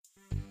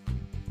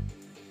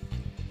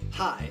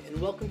Hi, and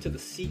welcome to the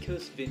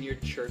Seacoast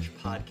Vineyard Church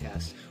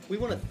podcast. We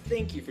want to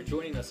thank you for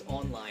joining us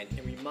online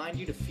and remind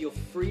you to feel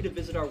free to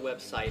visit our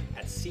website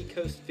at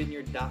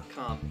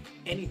seacoastvineyard.com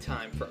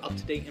anytime for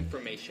up-to-date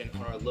information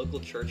on our local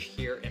church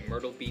here in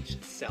Myrtle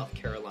Beach, South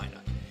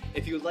Carolina.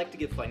 If you would like to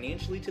give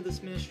financially to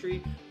this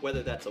ministry,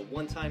 whether that's a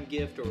one-time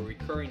gift or a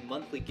recurring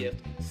monthly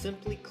gift,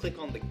 simply click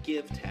on the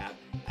Give tab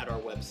at our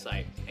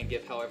website and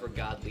give however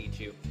God leads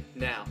you.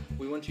 Now,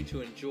 we want you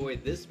to enjoy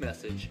this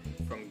message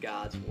from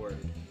God's Word.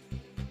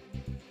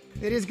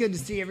 It is good to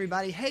see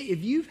everybody. Hey,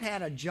 if you've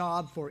had a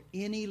job for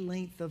any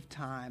length of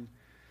time,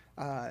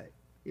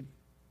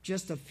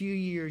 just a few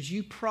years,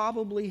 you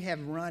probably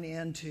have run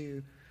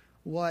into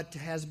what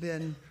has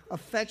been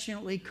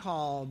affectionately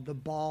called the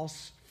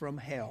boss from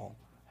hell.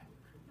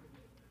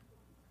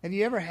 Have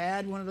you ever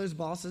had one of those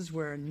bosses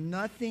where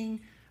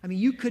nothing,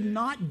 you could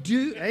not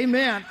do,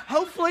 amen.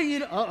 Hopefully you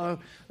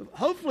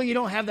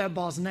don't have that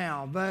boss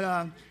now,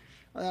 but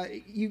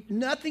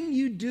nothing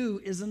you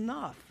do is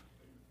enough.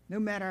 No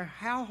matter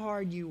how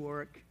hard you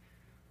work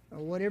or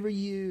whatever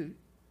you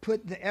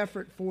put the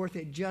effort forth,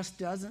 it just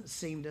doesn't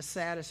seem to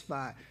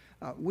satisfy.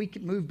 We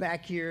moved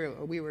back here.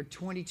 We were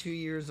 22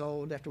 years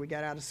old after we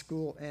got out of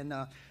school, and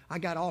I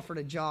got offered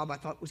a job I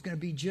thought was going to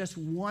be just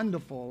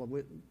wonderful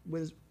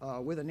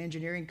with an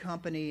engineering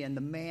company, and the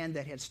man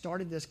that had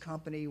started this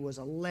company was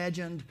a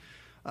legend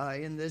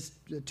in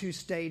the two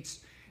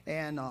states.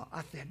 And I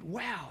thought,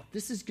 wow,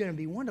 this is going to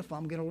be wonderful.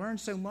 I'm going to learn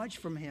so much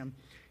from him.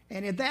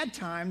 And at that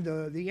time,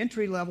 the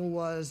entry level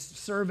was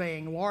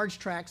surveying large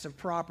tracts of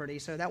property.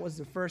 So that was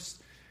the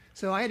first.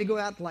 So I had to go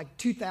out to like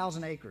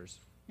 2,000 acres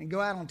and go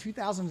out on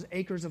 2,000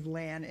 acres of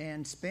land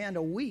and spend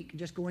a week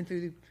just going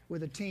through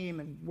with a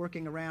team and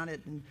working around it.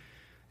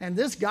 And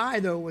this guy,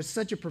 though, was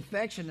such a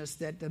perfectionist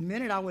that the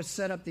minute I would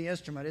set up the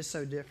instrument, it's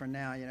so different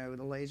now, with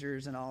the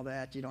lasers and all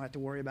that. You don't have to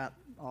worry about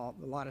a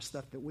lot of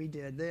stuff that we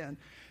did then.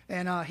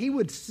 And he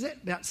would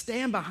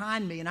stand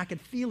behind me, and I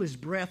could feel his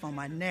breath on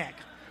my neck.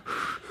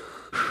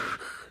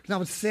 And I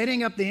was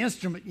setting up the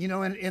instrument,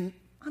 and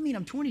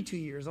I'm 22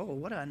 years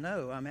old. What do I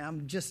know?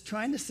 I'm just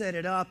trying to set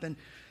it up,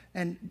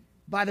 and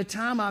by the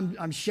time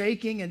I'm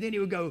shaking, and then he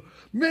would go,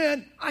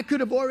 man, I could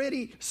have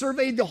already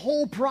surveyed the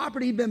whole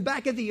property, been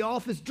back at the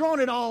office, drawn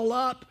it all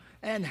up,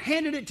 and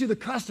handed it to the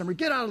customer.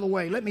 Get out of the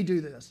way. Let me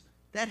do this.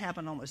 That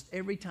happened almost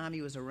every time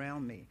he was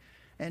around me,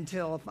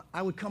 until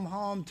I would come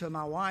home to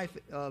my wife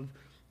of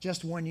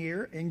just 1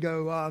 year and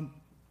go,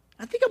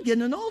 I think I'm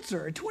getting an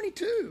ulcer at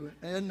 22.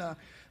 And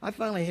I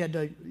finally had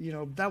to,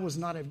 that was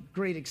not a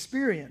great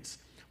experience.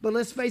 But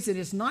let's face it,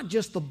 it's not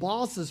just the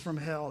bosses from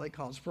hell that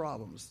cause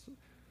problems.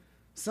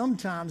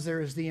 Sometimes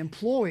there's the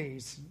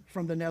employees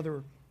from the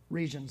nether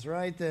regions,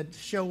 right, that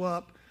show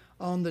up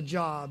on the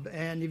job.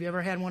 And have you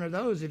ever had one of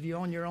those? If you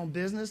own your own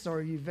business,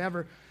 or you've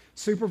ever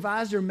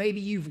supervised, or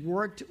maybe you've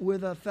worked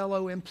with a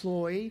fellow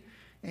employee.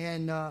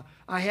 And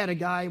I had a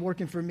guy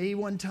working for me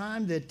one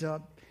time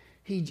that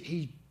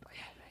he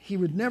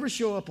would never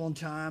show up on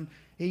time.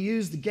 He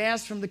used the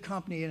gas from the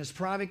company in his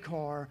private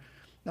car.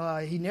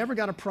 He never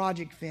got a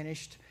project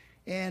finished.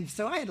 And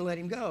so I had to let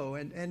him go.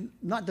 And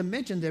not to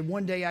mention that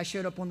one day I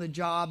showed up on the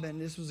job, and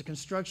this was a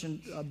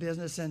construction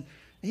business, and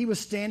he was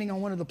standing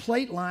on one of the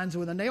plate lines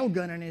with a nail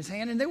gun in his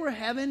hand, and they were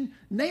having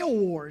nail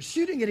wars,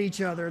 shooting at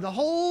each other. The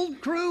whole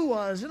crew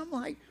was. And I'm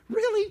like,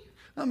 really?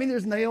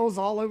 There's nails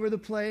all over the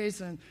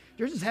place, and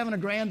they're just having a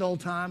grand old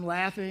time,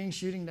 laughing,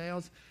 shooting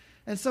nails.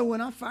 And so when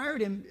I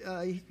fired him,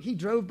 he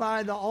drove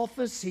by the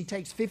office. He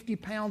takes 50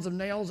 pounds of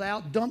nails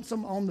out, dumps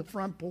them on the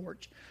front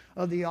porch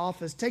of the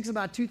office, takes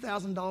about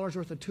 $2,000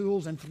 worth of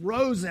tools and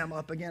throws them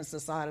up against the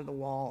side of the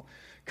wall,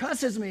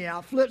 cusses me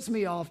out, flips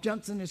me off,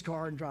 jumps in his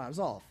car and drives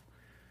off.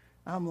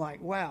 I'm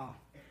like, wow,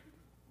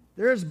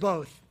 there's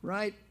both,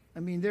 right?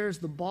 There's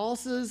the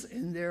bosses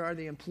and there are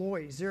the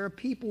employees. There are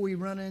people we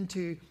run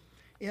into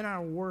in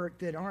our work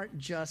that aren't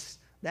just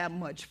that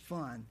much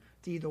fun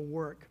to either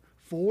work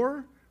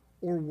for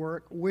or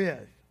work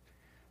with.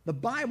 The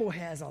Bible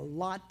has a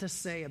lot to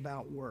say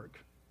about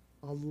work,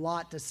 a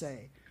lot to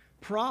say.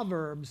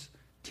 Proverbs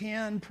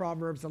 10,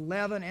 Proverbs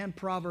 11, and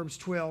Proverbs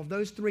 12,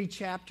 those three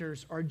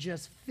chapters are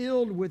just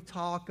filled with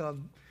talk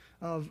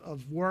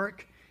of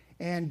work.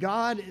 And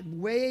God,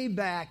 way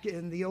back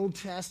in the Old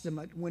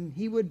Testament, when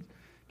he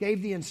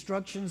gave the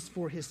instructions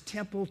for his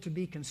temple to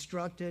be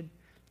constructed,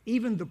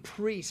 even the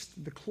priests,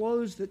 the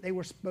clothes that they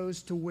were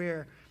supposed to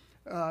wear.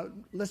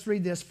 Let's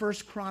read this. 1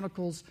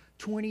 Chronicles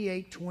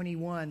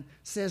 28:21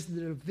 says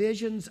the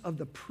divisions of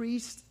the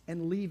priests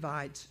and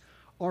Levites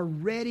are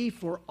ready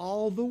for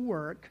all the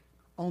work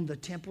on the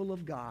temple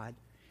of God,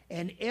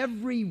 and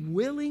every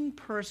willing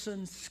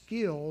person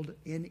skilled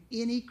in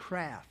any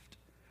craft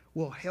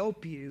will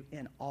help you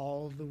in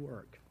all the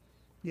work.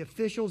 The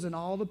officials and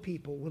all the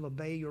people will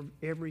obey your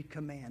every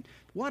command.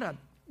 What a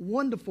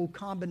wonderful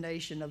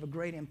combination of a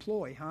great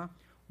employee, huh?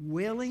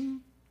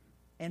 Willing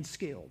and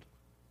skilled.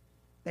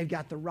 They've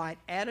got the right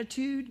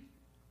attitude,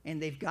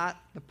 and they've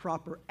got the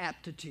proper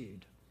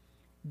aptitude.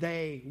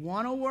 They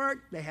want to work,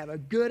 they have a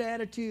good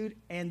attitude,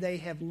 and they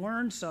have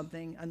learned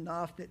something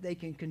enough that they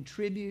can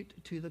contribute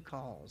to the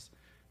cause.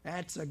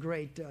 That's a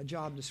great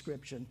job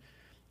description.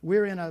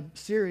 We're in a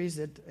series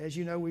that, as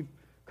you know, we've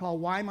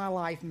called Why My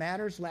Life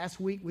Matters. Last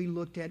week we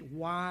looked at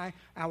why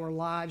our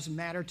lives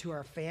matter to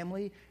our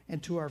family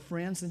and to our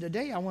friends. And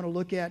today I want to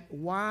look at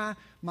why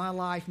my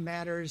life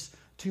matters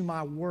to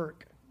my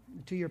work,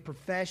 to your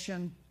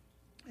profession.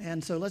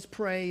 And so let's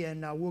pray,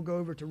 and we'll go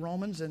over to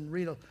Romans and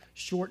read a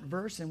short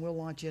verse, and we'll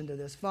launch into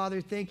this.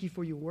 Father, thank you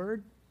for your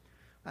word.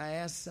 I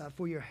ask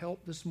for your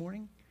help this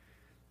morning.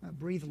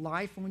 Breathe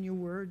life on your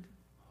word.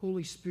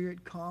 Holy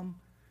Spirit, come.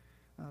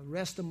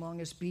 Rest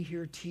among us. Be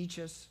here. Teach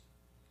us.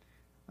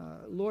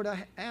 Lord,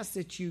 I ask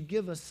that you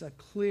give us a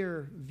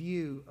clear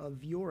view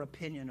of your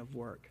opinion of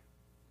work.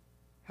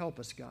 Help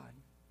us, God.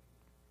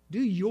 Do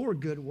your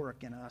good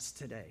work in us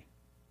today.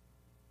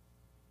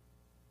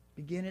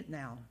 Begin it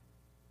now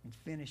and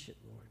finish it,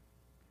 Lord.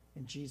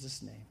 In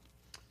Jesus' name,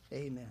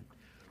 amen.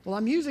 Well,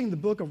 I'm using the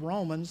book of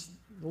Romans,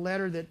 the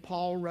letter that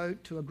Paul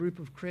wrote to a group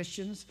of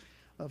Christians.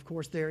 Of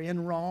course, they're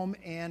in Rome,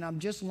 and I'm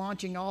just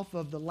launching off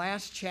of the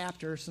last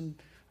chapter,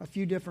 a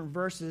few different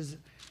verses.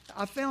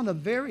 I found a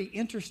very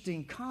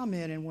interesting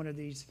comment in one of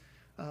these,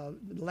 the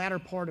latter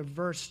part of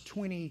verse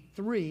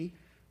 23,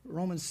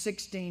 Romans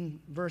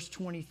 16, verse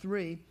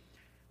 23,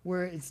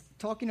 where it's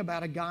talking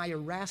about a guy,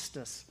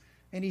 Erastus.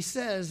 And he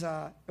says,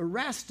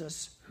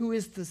 Erastus, who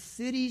is the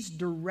city's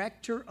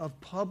director of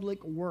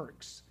public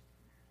works,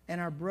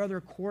 and our brother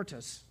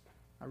Quartus,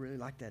 I really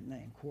like that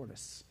name,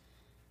 Quartus.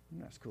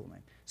 That's a cool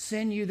name.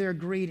 Send you their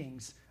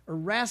greetings.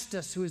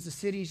 Erastus, who is the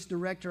city's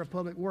director of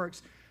public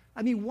works.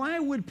 I mean, why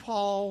would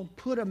Paul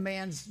put a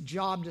man's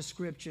job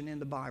description in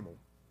the Bible?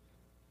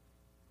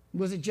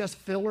 Was it just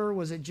filler?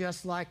 Was it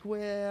just like,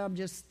 well, I'm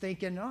just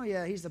thinking, oh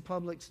yeah, he's the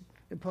public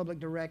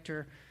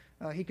director.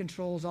 He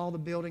controls all the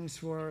buildings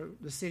for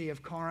the city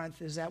of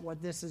Corinth. Is that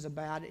what this is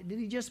about? Did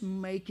he just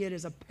make it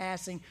as a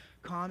passing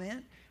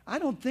comment? I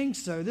don't think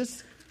so.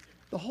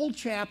 The whole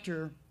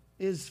chapter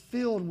is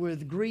filled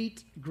with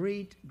greet,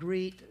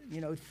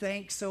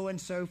 thank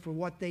so-and-so for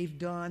what they've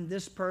done,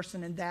 this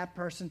person and that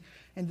person.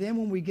 And then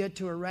when we get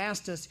to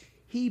Erastus,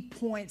 he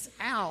points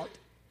out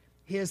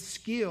his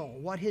skill,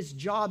 what his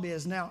job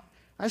is. Now,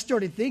 I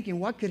started thinking,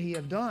 what could he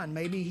have done?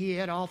 Maybe he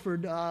had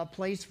offered a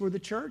place for the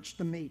church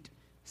to meet,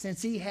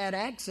 since he had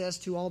access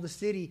to all the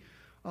city,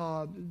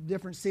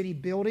 different city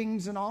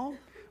buildings and all.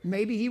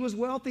 Maybe he was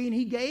wealthy and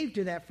he gave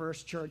to that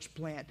first church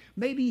plant.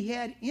 Maybe he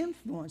had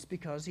influence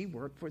because he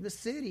worked for the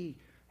city,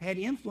 had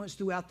influence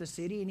throughout the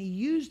city, and he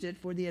used it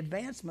for the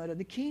advancement of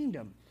the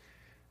kingdom.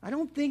 I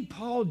don't think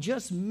Paul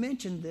just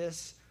mentioned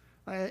this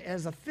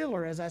as a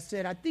filler, as I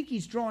said. I think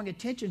he's drawing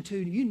attention to,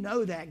 you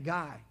know that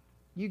guy.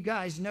 You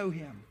guys know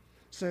him.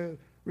 So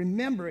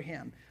remember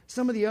him.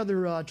 Some of the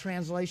other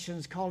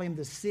translations call him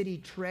the city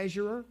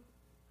treasurer.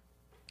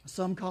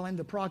 Some call him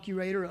the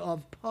procurator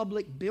of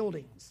public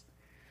buildings.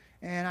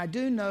 And I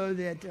do know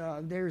that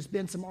there's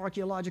been some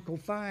archaeological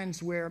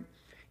finds where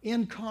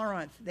in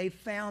Corinth they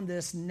found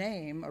this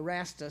name,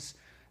 Erastus.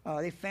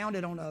 They found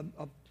it on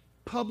a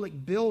public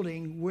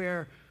building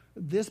where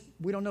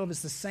we don't know if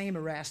it's the same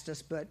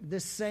Erastus, but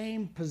this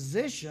same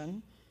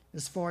position,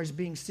 as far as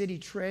being city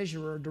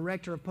treasurer,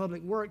 director of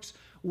public works,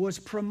 was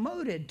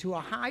promoted to a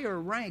higher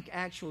rank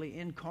actually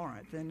in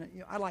Corinth. And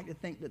I like to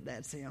think that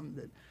that's him,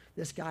 that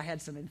this guy had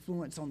some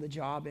influence on the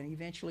job, and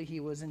eventually he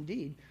was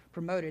indeed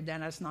promoted.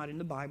 And that's not in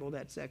the Bible,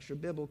 that's extra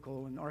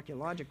biblical and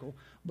archaeological,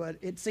 but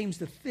it seems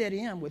to fit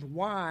in with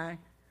why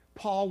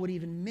Paul would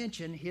even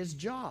mention his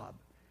job.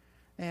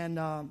 And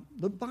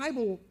the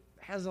Bible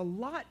has a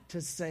lot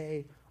to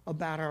say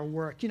about our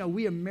work. You know,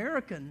 we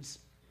Americans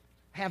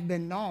have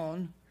been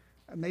known,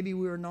 maybe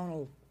we were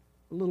known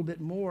a little bit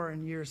more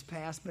in years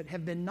past, but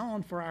have been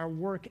known for our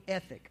work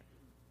ethic.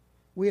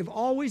 We have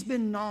always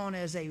been known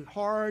as a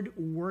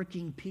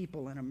hard-working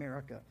people in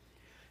America.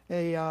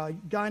 A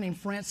guy named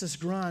Francis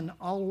Grunn,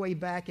 all the way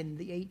back in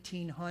the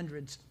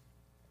 1800s,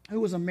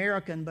 who was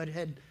American but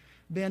had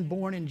been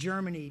born in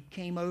Germany,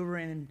 came over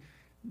and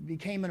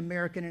became an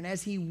American. And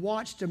as he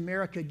watched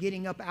America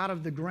getting up out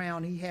of the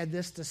ground, he had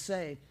this to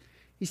say.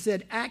 He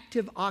said,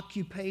 active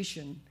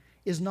occupation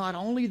is not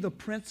only the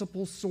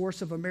principal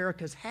source of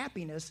America's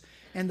happiness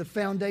and the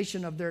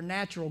foundation of their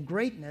natural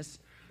greatness,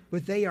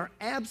 but they are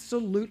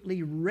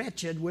absolutely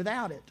wretched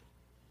without it.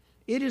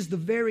 It is the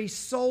very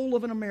soul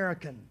of an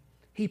American.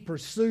 He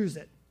pursues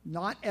it,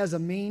 not as a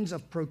means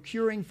of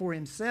procuring for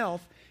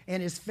himself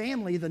and his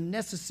family the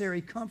necessary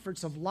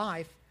comforts of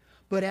life,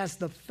 but as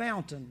the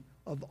fountain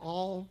of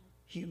all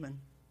human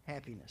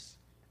happiness.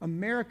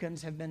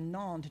 Americans have been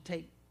known to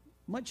take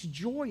much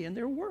joy in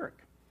their work.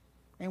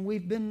 And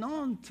we've been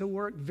known to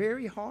work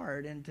very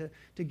hard and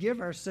to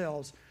give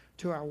ourselves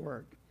to our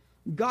work.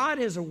 God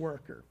is a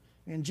worker.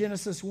 In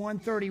Genesis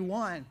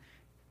 1:31,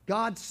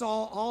 God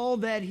saw all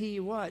that he,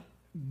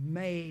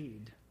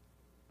 made.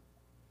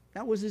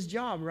 That was his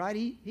job, right?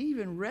 He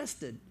even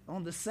rested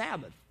on the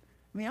Sabbath.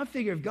 I mean, I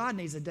figure if God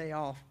needs a day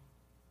off,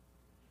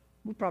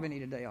 we probably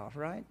need a day off,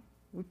 right?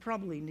 We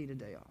probably need a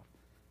day off.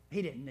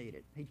 He didn't need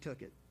it. He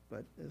took it,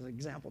 but as an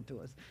example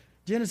to us.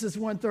 Genesis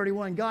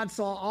 1:31, God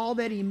saw all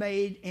that he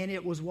made, and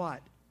it was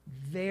what?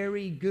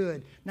 very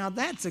good. Now,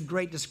 that's a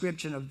great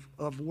description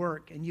of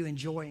work and you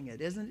enjoying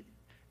it, isn't it?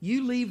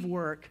 You leave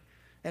work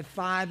at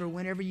 5 or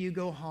whenever you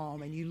go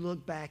home and you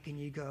look back and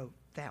you go,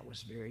 that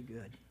was very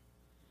good.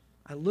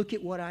 I look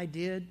at what I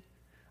did.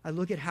 I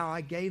look at how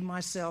I gave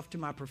myself to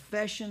my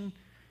profession,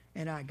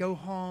 and I go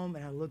home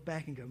and I look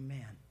back and go,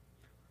 man,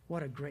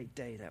 what a great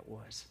day that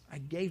was. I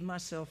gave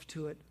myself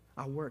to it.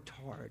 I worked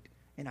hard,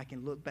 and I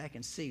can look back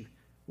and see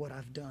what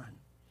I've done.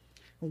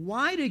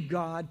 Why did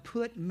God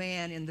put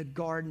man in the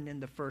garden in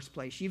the first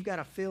place? You've got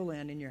a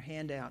fill-in your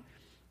handout.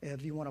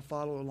 If you want to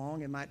follow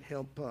along, it might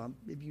help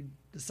if you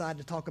decide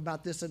to talk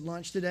about this at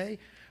lunch today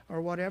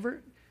or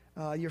whatever.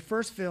 Your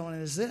first fill-in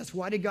is this.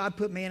 Why did God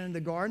put man in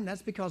the garden?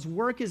 That's because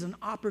work is an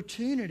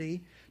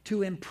opportunity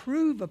to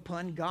improve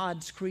upon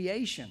God's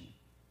creation.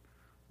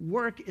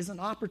 Work is an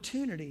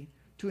opportunity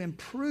to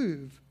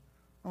improve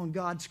on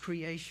God's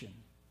creation.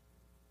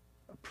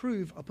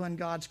 Improve upon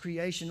God's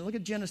creation. Look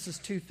at Genesis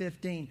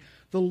 2:15.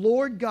 The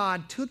Lord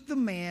God took the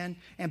man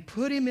and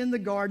put him in the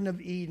Garden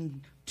of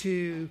Eden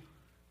to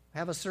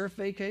have a surf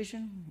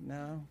vacation?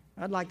 No.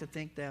 I'd like to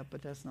think that,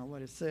 but that's not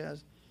what it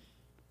says.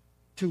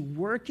 To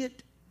work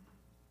it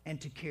and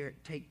to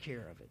take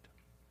care of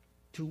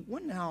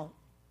it. Now,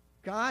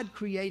 God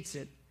creates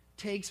it,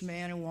 takes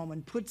man and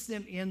woman, puts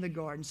them in the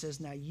garden, says,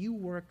 now you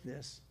work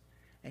this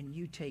and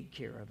you take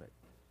care of it.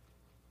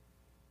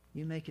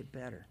 You make it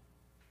better.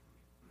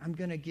 I'm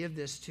going to give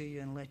this to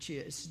you and let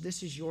you,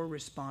 this is your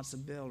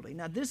responsibility.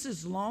 Now, this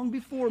is long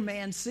before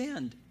man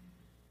sinned.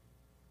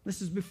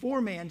 This is before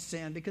man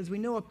sinned because we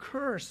know a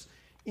curse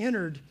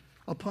entered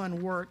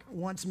upon work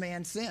once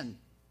man sinned.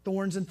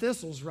 Thorns and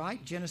thistles,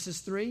 right?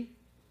 Genesis 3.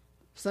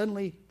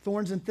 Suddenly,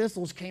 thorns and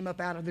thistles came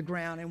up out of the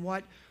ground, and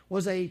what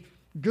was a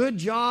good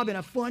job and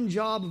a fun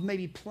job of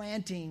maybe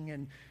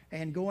planting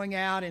and going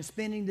out and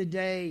spending the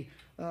day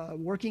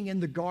working in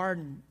the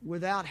garden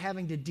without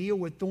having to deal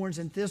with thorns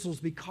and thistles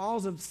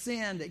because of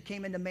sin that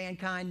came into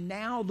mankind,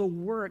 now the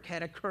work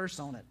had a curse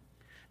on it.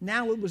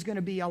 Now it was going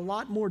to be a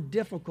lot more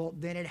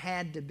difficult than it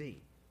had to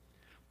be.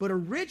 But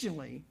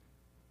originally,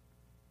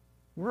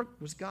 work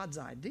was God's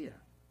idea.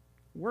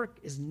 Work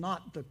is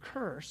not the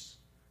curse,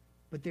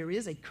 but there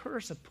is a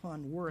curse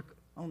upon work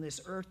on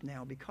this earth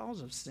now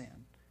because of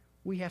sin.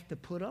 We have to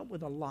put up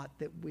with a lot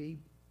that we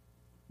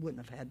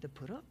wouldn't have had to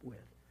put up with.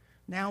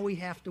 Now we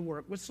have to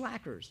work with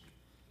slackers.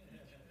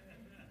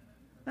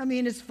 I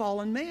mean, it's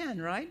fallen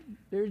man, right?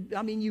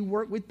 You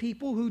work with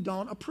people who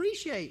don't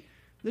appreciate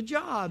the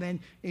job, and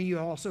you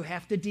also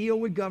have to deal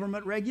with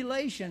government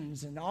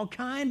regulations and all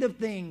kind of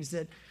things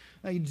that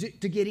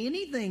to get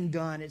anything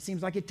done, it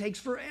seems like it takes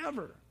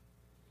forever.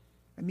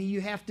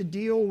 You have to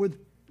deal with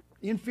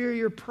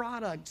inferior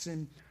products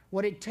and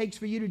what it takes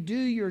for you to do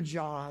your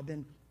job.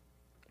 And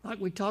like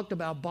we talked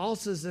about,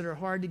 bosses that are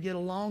hard to get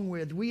along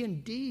with. We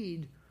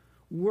indeed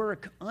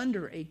work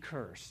under a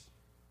curse.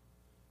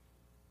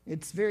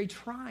 It's very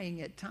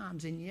trying at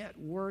times, and yet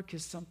work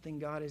is something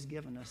God has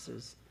given us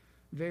as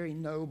very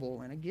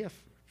noble and a gift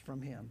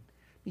from him.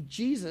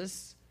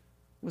 Jesus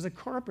was a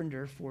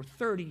carpenter for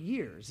 30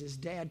 years. His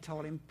dad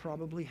taught him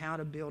probably how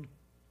to build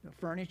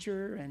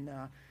furniture and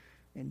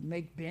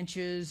make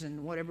benches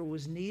and whatever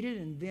was needed,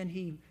 and then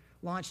he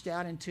launched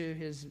out into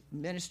his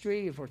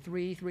ministry for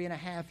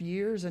 3.5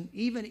 years. And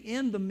even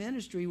in the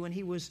ministry, when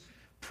he was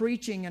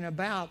preaching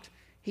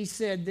he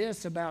said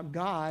this about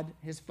God,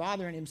 his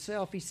Father and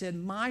himself. He said,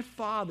 my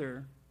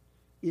Father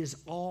is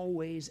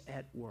always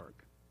at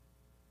work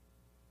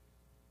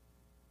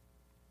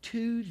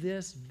to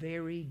this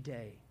very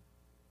day.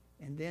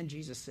 And then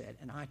Jesus said,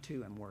 and I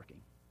too am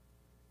working.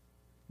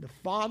 The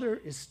Father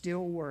is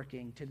still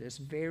working to this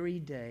very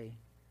day,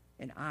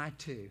 and I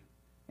too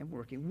am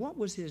working. What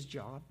was his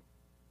job?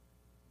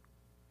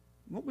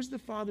 What was the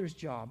Father's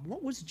job?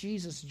 What was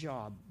Jesus'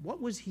 job?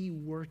 What was he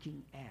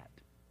working at?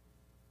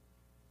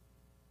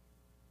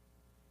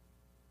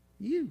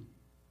 You.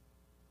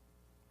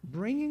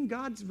 Bringing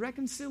God's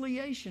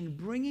reconciliation,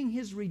 bringing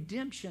his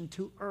redemption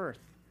to earth.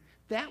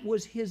 That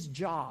was his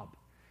job.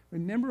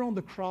 Remember on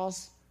the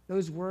cross,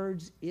 those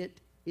words, it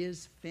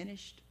is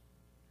finished?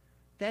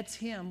 That's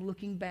him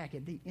looking back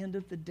at the end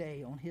of the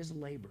day on his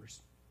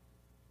labors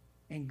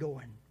and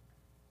going,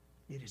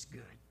 it is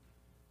good.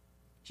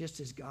 Just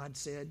as God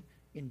said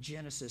in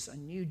Genesis, a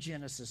new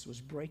Genesis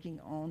was breaking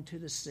onto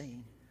the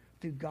scene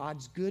through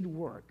God's good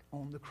work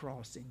on the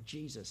cross in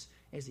Jesus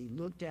as he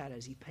looked at,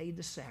 as he paid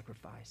the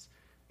sacrifice,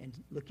 and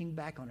looking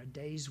back on a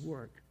day's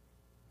work,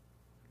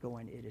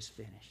 going, it is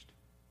finished.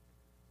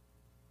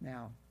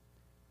 Now,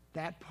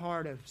 that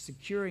part of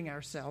securing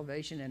our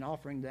salvation and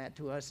offering that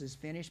to us is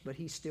finished, but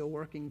he's still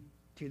working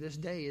to this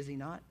day, is he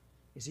not?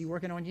 Is he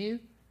working on you?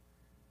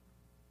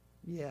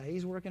 Yeah,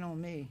 he's working on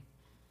me.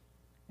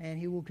 And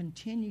he will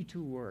continue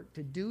to work,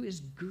 to do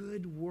his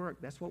good work.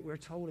 That's what we're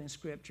told in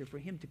Scripture, for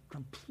him to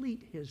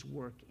complete his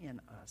work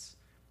in us.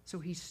 So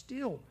he's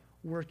still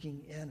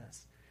working in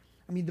us.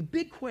 The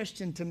big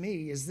question to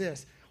me is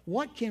this: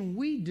 what can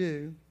we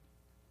do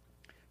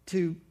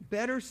to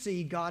better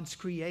see God's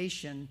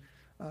creation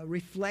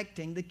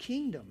reflecting the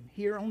kingdom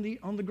here on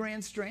the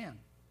Grand Strand?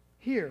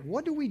 here?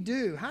 What do we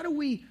do? How do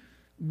we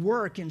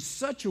work in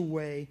such a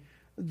way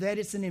that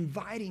it's an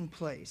inviting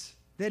place,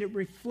 that it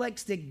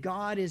reflects that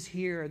God is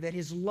here, that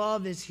His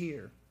love is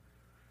here,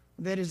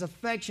 that His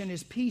affection,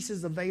 His peace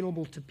is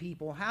available to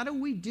people? How do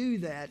we do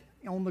that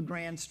on the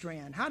Grand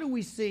Strand? How do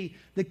we see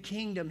the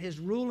kingdom, His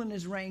rule and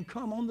His reign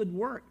come on the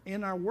work,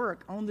 in our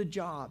work, on the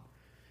job,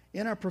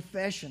 in our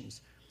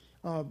professions?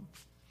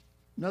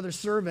 Another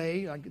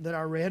survey that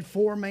I read,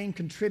 4 main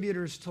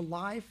contributors to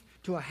life,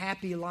 to a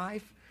happy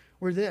life,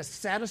 were this: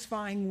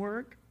 satisfying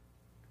work,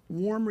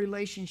 warm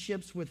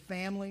relationships with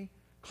family,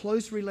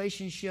 close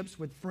relationships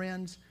with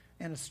friends,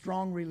 and a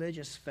strong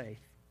religious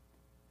faith.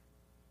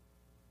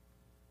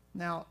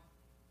 Now,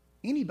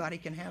 anybody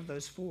can have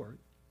those 4.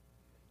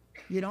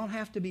 You don't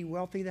have to be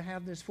wealthy to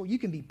have those 4. You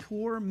can be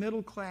poor,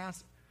 middle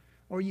class,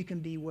 or you can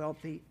be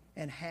wealthy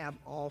and have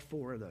all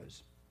 4 of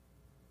those.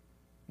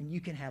 And you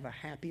can have a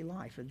happy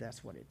life if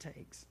that's what it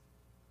takes.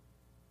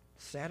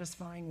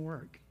 Satisfying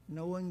work,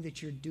 knowing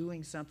that you're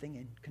doing something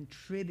and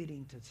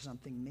contributing to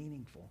something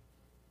meaningful.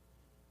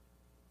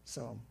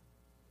 So,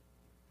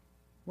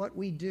 what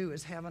we do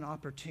is have an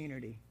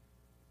opportunity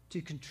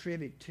to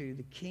contribute to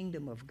the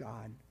kingdom of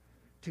God,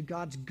 to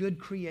God's good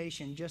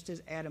creation, just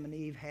as Adam and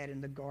Eve had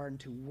in the garden,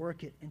 to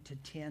work it and to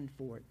tend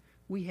for it.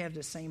 We have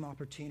the same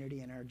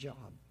opportunity in our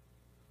job.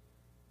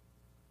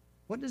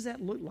 What does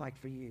that look like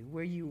for you,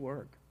 where you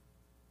work?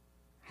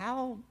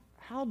 How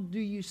do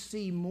you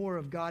see more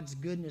of God's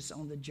goodness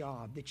on the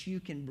job that you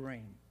can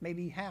bring?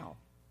 Maybe how?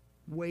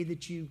 The way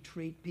that you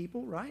treat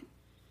people, right?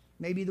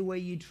 Maybe the way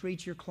you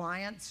treat your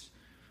clients,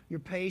 your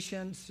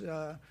patients,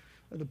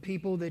 the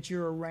people that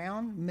you're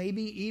around.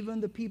 Maybe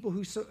even the people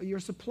your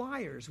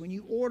suppliers. When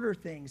you order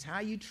things,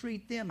 how you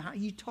treat them, how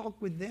you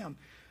talk with them.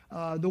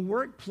 The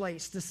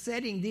workplace, the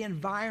setting, the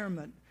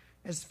environment.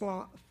 As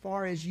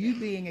far as you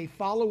being a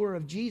follower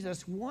of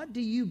Jesus, what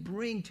do you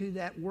bring to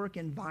that work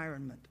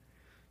environment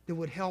that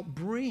would help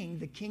bring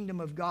the kingdom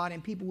of God,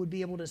 and people would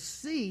be able to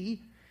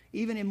see,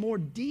 even in more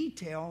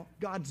detail,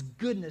 God's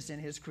goodness in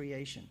His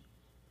creation?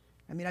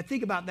 I mean, I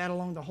think about that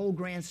along the whole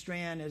Grand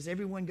Strand as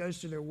everyone goes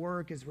to their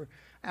work, as we're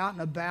out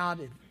and about.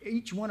 If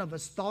each one of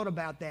us thought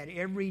about that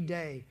every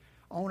day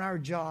on our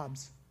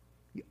jobs.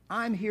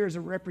 I'm here as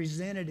a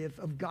representative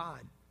of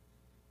God.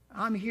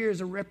 I'm here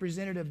as a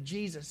representative of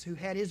Jesus, who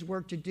had His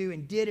work to do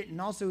and did it,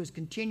 and also is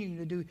continuing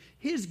to do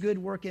His good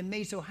work in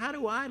me. So how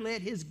do I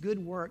let His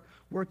good work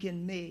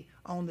in me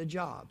on the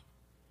job?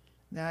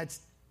 Now,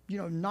 it's,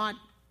 not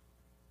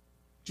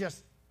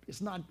just, it's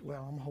not,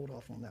 well, I'm going to hold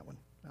off on that one.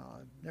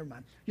 Never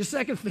mind. Your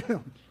second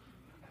film.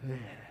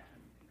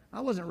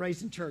 I wasn't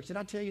raised in church. Did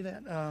I tell you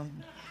that?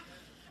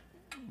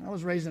 I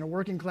was raised in a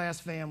working class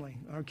family,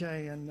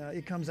 okay, and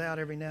it comes out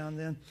every now and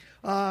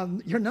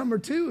then. Your number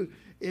 2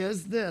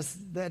 is this,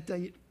 that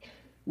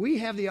we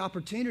have the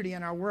opportunity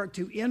in our work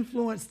to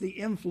influence the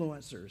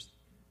influencers.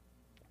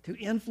 To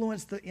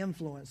influence the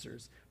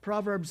influencers.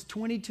 Proverbs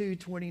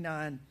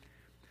 22:29.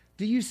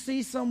 Do you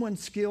see someone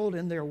skilled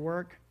in their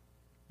work?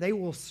 They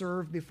will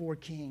serve before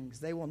kings.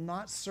 They will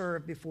not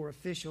serve before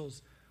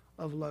officials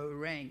of low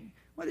rank.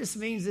 What this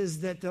means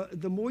is that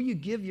the more you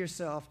give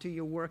yourself to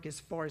your work as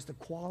far as the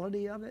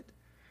quality of it,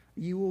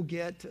 you will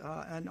get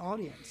an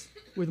audience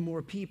with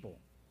more people.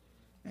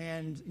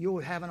 And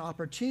you'll have an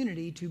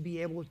opportunity to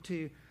be able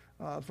to,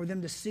 for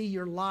them to see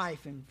your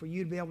life and for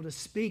you to be able to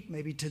speak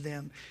maybe to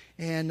them.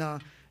 And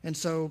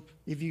so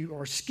if you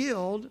are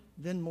skilled,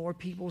 then more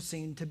people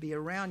seem to be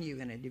around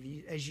you in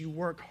it as you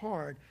work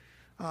hard.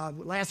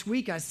 Last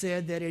week I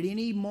said that at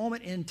any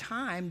moment in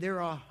time,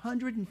 there are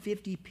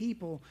 150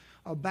 people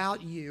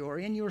about you or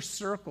in your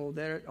circle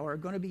that are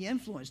going to be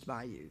influenced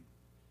by you.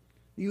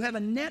 You have a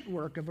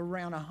network of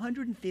around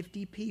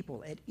 150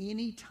 people at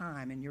any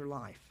time in your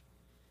life.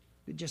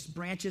 It just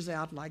branches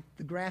out like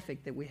the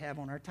graphic that we have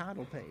on our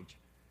title page.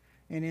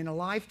 And in a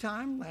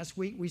lifetime, last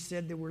week we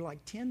said there were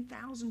like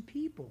 10,000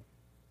 people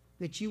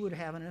that you would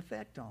have an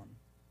effect on.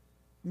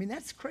 I mean,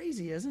 that's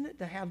crazy, isn't it,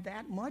 to have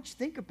that much?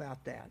 Think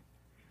about that.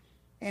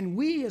 And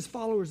we, as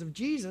followers of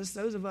Jesus,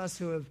 those of us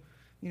who have,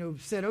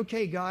 said,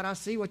 okay, God, I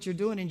see what you're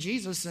doing in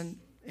Jesus,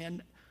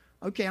 and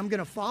okay, I'm going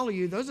to follow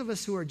you. Those of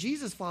us who are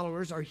Jesus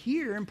followers are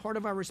here, and part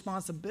of our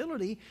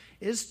responsibility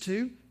is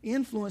to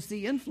influence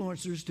the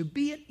influencers, to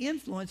be an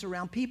influence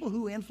around people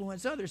who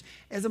influence others.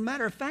 As a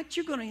matter of fact,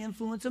 you're going to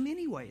influence them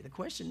anyway. The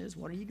question is,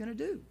 what are you going to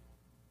do?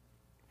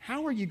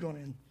 How are you going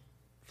to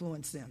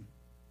influence them?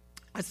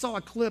 I saw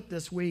a clip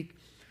this week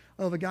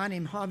of a guy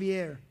named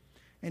Javier.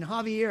 And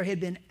Javier had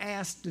been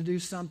asked to do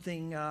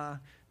something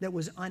that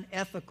was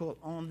unethical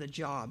on the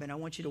job. And I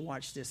want you to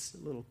watch this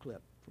little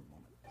clip for a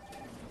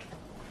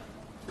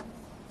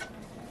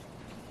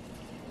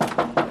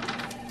moment.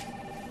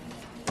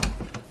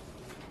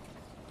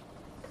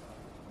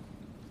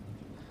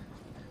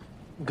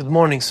 Good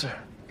morning, sir.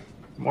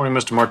 Good morning,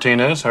 Mr.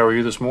 Martinez. How are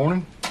you this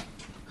morning?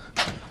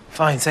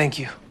 Fine, thank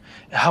you.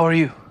 How are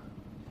you?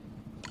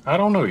 I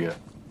don't know yet.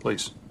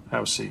 Please,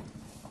 have a seat.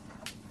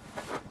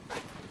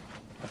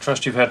 I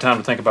trust you've had time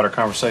to think about our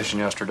conversation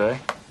yesterday.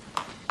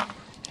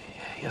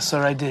 Yes,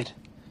 sir, I did.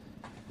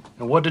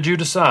 And what did you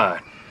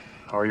decide?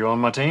 Are you on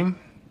my team?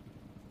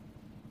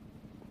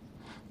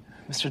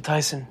 Mr.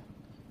 Tyson,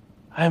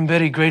 I am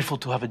very grateful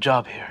to have a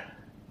job here.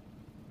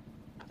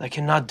 But I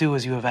cannot do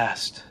as you have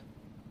asked.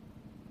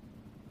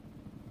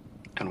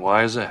 And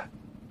why is that?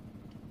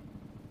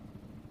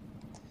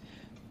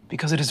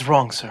 Because it is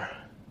wrong, sir.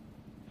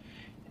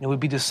 And it would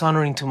be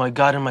dishonoring to my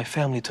God and my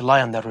family to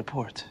lie on that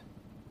report.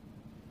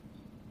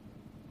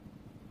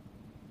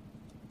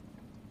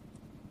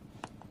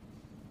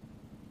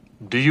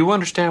 Do you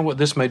understand what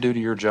this may do to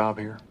your job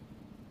here?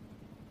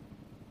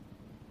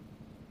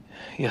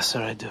 Yes,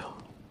 sir, I do.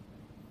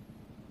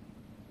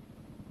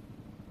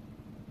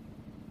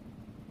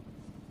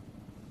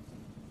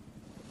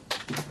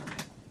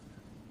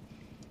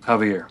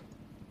 Javier,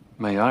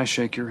 may I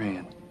shake your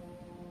hand?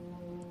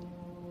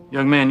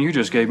 Young man, you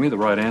just gave me the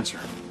right answer.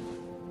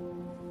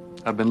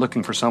 I've been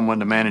looking for someone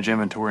to manage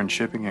inventory and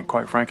shipping, and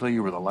quite frankly,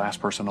 you were the last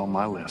person on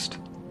my list.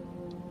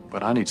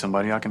 But I need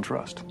somebody I can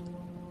trust.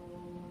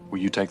 Will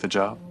you take the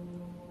job?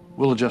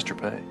 We'll adjust your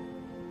pay.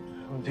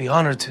 I would be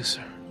honored to,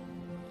 sir.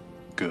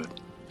 Good.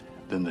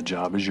 Then the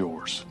job is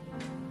yours.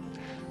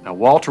 Now,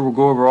 Walter will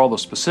go over all the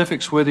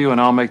specifics with you, and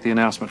I'll make the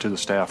announcement to the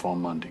staff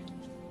on Monday.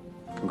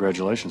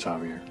 Congratulations,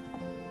 Javier.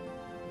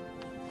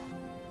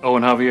 Oh,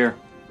 and Javier,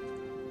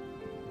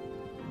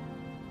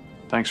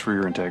 thanks for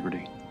your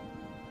integrity.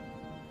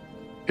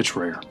 It's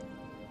rare.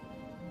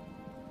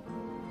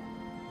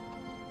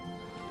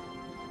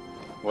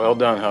 Well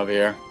done,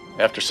 Javier.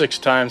 After 6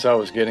 times, I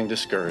was getting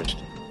discouraged.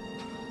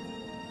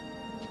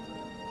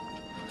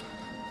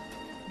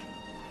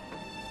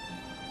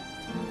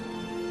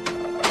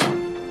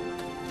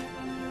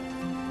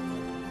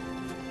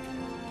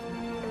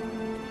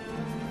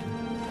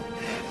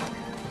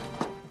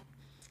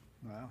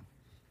 Well,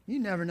 you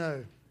never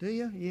know, do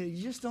you? You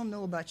just don't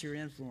know about your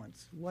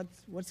influence.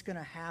 What's going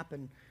to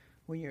happen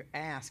when you're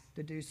asked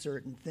to do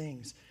certain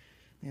things?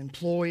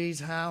 Employees,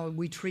 how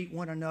we treat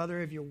one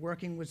another. If you're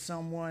working with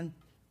someone,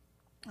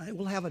 it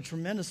will have a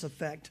tremendous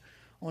effect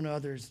on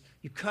others.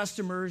 Your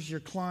customers, your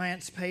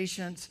clients,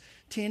 patients,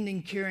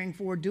 tending, caring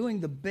for, doing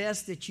the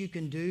best that you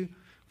can do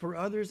for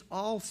others,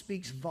 all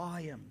speaks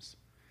volumes.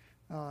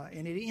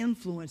 And it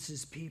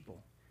influences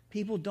people.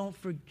 People don't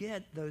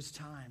forget those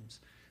times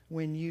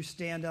when you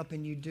stand up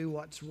and you do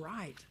what's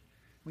right,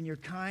 when you're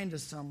kind to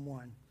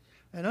someone.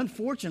 And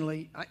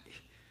unfortunately,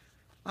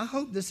 I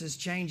hope this is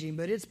changing,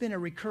 but it's been a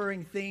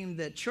recurring theme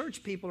that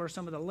church people are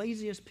some of the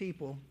laziest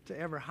people to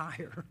ever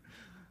hire.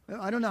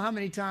 I don't know how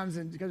many times,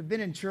 because I've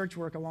been in church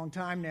work a long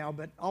time now,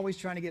 but always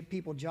trying to get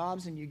people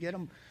jobs, and you get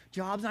them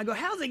jobs, and I go,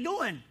 how's it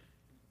going?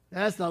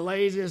 That's the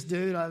laziest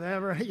dude I've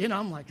ever,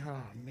 I'm like,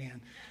 oh, man.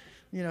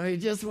 You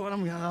just want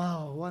them,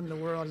 oh, what in the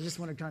world? I just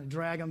want to kind of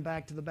drag them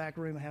back to the back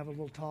room and have a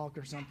little talk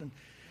or something.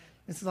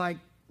 It's like,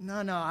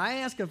 no.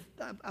 I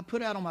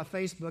put out on my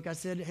Facebook, I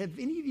said, have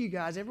any of you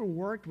guys ever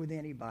worked with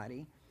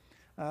anybody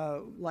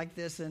like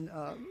this? And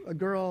a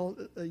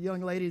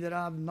young lady that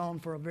I've known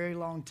for a very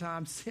long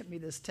time sent me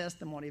this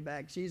testimony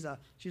back. She's a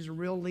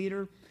real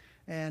leader,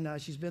 and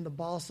she's been the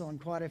boss on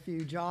quite a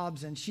few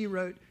jobs. And she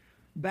wrote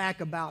back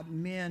about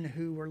men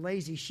who were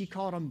lazy. She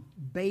called them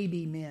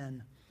baby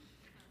men.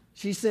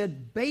 She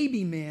said,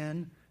 baby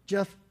men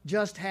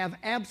just have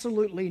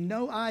absolutely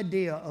no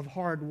idea of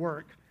hard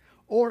work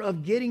or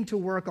of getting to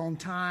work on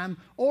time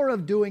or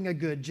of doing a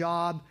good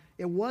job.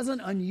 It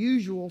wasn't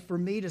unusual for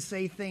me to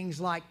say things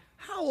like,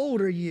 how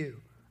old are you?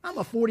 I'm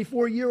a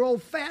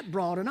 44-year-old fat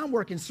broad, and I'm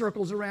working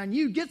circles around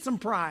you. Get some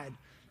pride.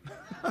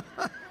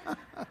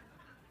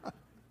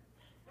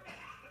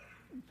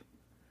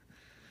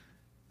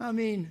 I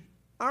mean,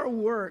 our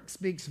work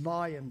speaks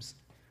volumes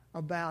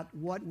about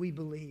what we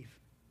believe.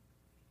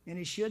 And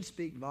it should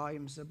speak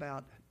volumes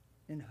about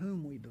in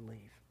whom we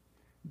believe.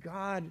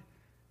 God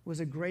was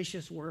a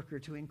gracious worker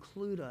to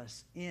include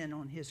us in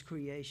on his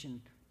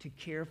creation, to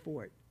care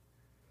for it,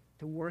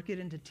 to work it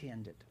and to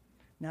tend it.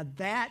 Now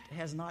that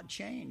has not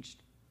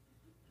changed.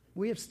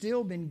 We have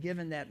still been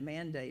given that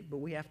mandate, but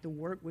we have to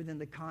work within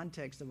the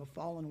context of a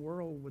fallen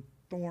world with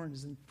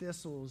thorns and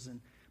thistles.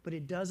 But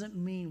it doesn't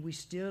mean we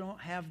still don't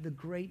have the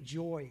great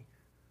joy,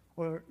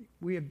 or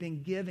we have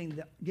been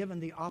given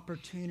the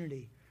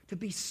opportunity to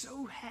be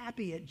so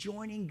happy at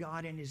joining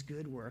God in his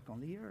good work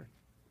on the earth.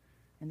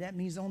 And that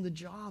means on the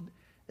job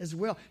as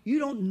well. You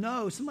don't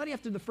know. Somebody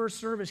after the first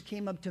service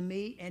came up to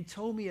me and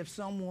told me of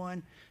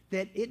someone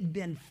that it'd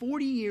been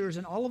 40 years,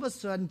 and all of a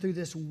sudden, through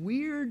this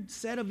weird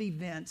set of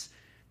events,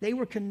 they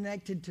were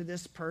connected to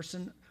this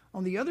person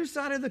on the other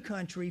side of the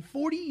country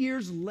 40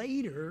 years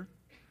later.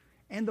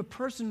 And the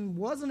person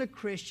wasn't a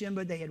Christian,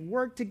 but they had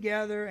worked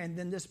together, and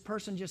then this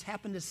person just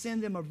happened to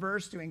send them a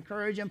verse to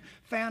encourage them,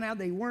 found out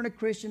they weren't a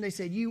Christian. They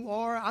said, you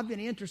are. I've been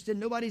interested.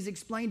 Nobody's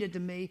explained it to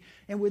me.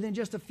 And within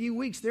just a few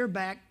weeks, they're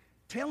back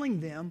telling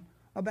them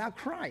about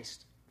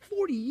Christ.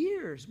 40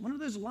 years. One of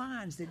those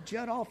lines that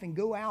jut off and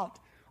go out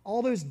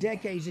all those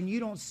decades, and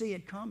you don't see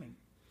it coming.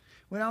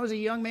 When I was a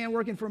young man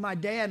working for my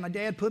dad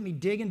put me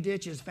digging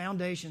ditches,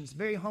 foundations,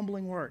 very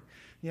humbling work.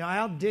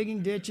 Out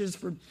digging ditches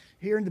for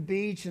here in the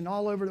beach and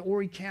all over the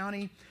Horry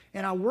County.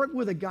 And I worked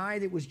with a guy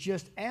that was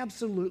just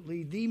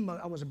absolutely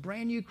I was a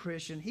brand new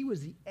Christian. He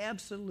was the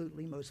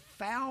absolutely most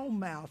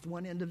foul-mouthed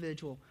one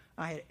individual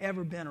I had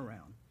ever been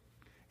around.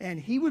 And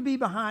he would be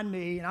behind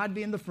me, and I'd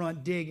be in the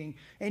front digging,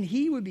 and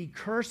he would be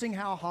cursing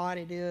how hot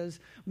it is,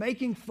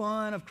 making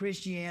fun of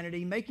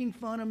Christianity, making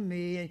fun of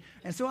me.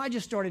 And so I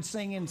just started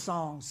singing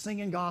songs,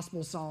 singing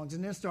gospel songs,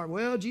 and then started,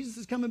 well, Jesus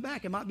is coming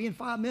back. It might be in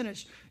 5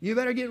 minutes. You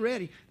better get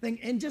ready.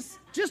 And just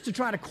to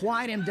try to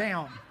quiet him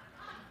down.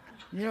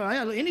 You know,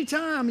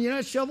 anytime,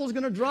 shovel's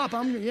going to drop,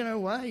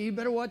 well, you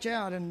better watch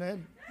out.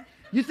 And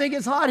you think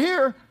it's hot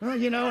here,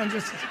 and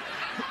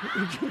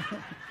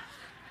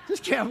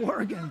just kept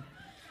working.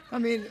 I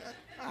mean,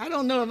 I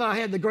don't know if I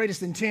had the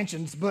greatest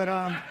intentions, but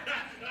I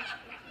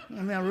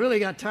really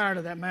got tired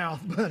of that mouth.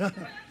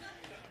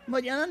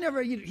 But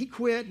he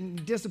quit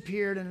and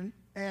disappeared.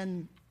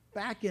 And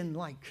back in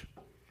I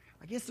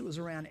guess it was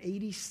around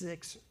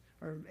 86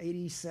 or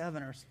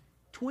 87 or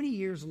 20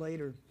 years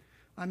later,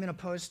 I'm in a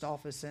post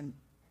office and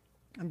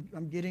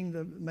I'm getting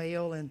the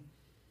mail, and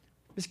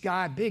this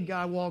guy, big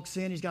guy, walks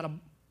in. He's got a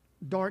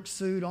dark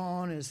suit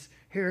on. His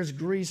hair is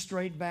greased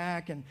straight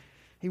back, and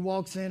he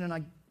walks in, and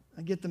I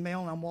get the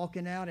mail, and I'm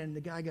walking out, and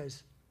the guy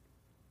goes,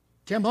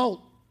 Tim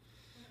Holt.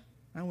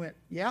 I went,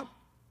 yep.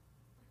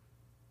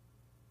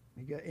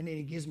 And then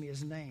he gives me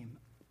his name.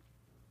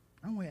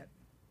 I went,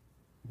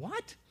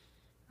 what?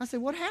 I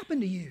said, what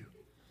happened to you?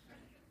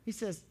 He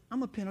says,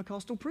 I'm a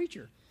Pentecostal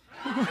preacher.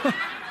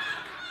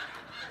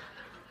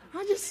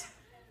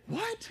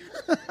 What?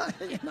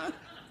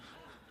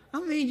 I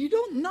mean, you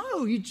don't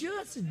know. You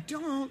just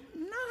don't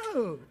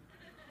know.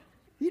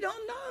 You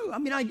don't know. I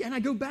mean, I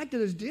go back to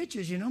those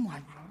ditches, I'm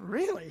like,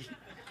 really?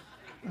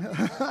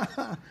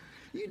 A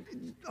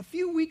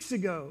few weeks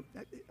ago,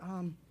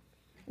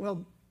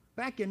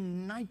 back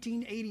in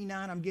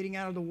 1989, I'm getting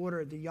out of the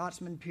water at the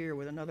Yachtsman Pier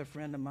with another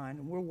friend of mine,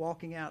 and we're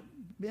walking out,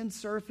 been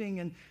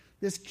surfing, and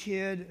this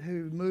kid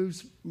who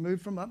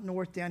moved from up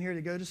north down here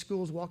to go to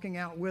school is walking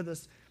out with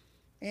us,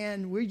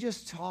 and we're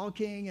just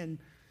talking, and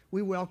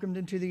we welcomed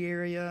him to the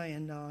area,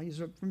 and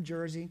he's from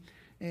Jersey,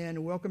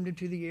 and welcomed him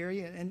to the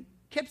area, and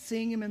kept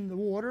seeing him in the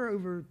water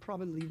over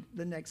probably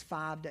the next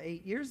 5 to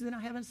 8 years. Then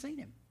I haven't seen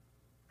him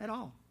at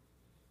all.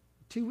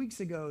 2 weeks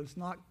ago, his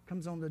knock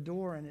comes on the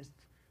door, and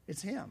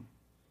it's him.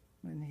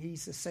 And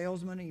he's a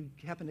salesman.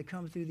 He happened to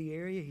come through the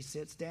area. He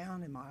sits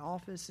down in my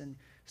office and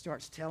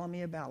starts telling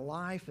me about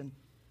life. And,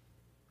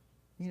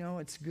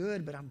 it's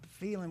good, but I'm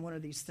feeling one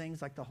of these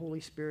things like the Holy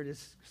Spirit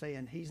is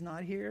saying, he's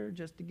not here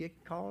just to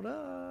get caught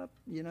up,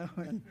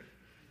 And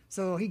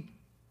so he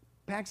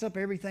packs up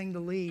everything to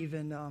leave,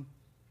 and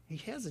he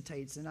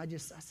hesitates, and I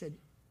said,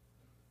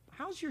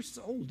 how's your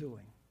soul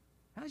doing?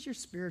 How's your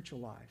spiritual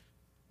life?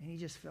 And he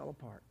just fell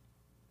apart.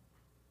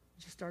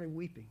 He just started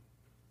weeping.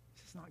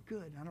 It's not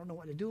good. I don't know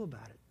what to do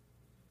about it.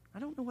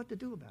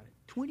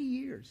 20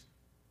 years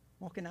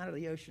walking out of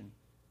the ocean,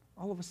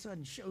 all of a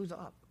sudden shows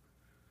up.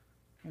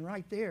 And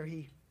right there,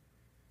 he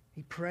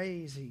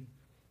prays. He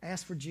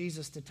asks for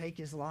Jesus to take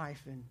his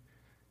life, and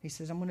he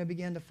says, I'm going to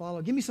begin to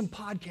follow. Give me some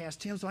podcasts,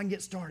 Tim, so I can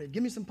get started.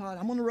 Give me some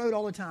I'm on the road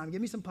all the time.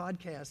 Give me some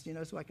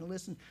podcasts, so I can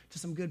listen to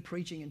some good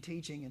preaching and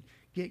teaching and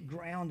get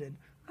grounded.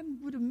 I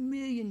would a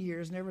million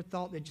years never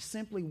thought that just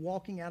simply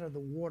walking out of the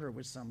water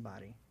with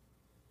somebody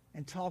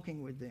and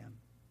talking with them,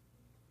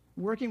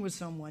 working with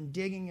someone,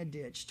 digging a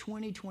ditch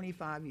 20,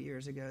 25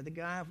 years ago, the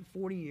guy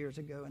 40 years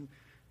ago, and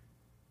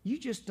you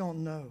just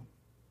don't know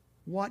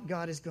what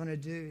God is going to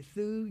do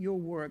through your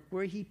work,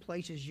 where he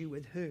places you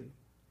with who.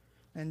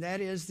 And that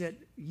is that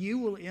you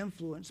will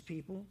influence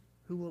people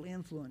who will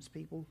influence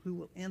people who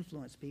will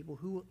influence people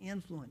who will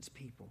influence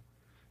people.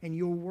 And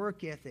your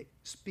work ethic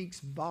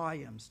speaks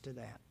volumes to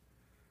that.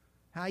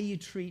 How you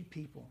treat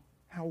people,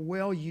 how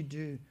well you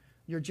do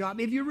your job.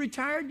 If you're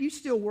retired, you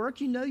still work,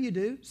 you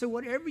do. So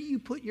whatever you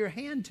put your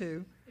hand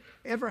to,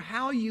 ever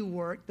how you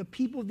work, the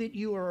people that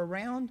you are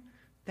around,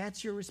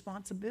 that's your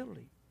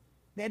responsibility.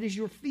 That is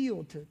your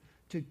field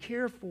to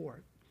care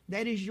for.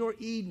 That is your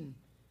Eden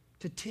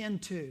to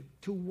tend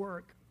to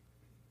work,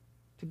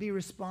 to be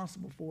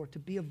responsible for, to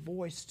be a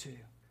voice to,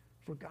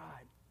 for God.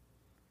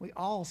 We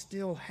all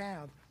still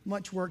have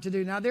much work to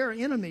do. Now, there are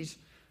enemies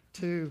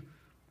to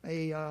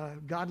a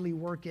godly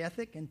work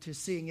ethic and to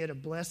seeing it a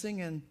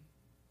blessing, and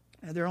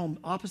they're on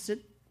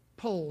opposite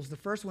poles. The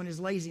first one is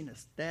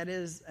laziness. That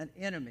is an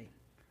enemy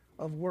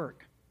of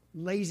work.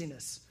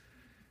 Laziness.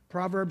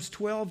 Proverbs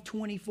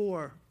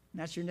 12:24.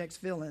 That's your next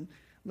fill-in.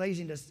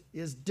 Laziness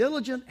is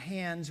diligent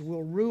hands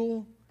will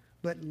rule,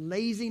 but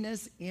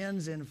laziness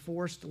ends in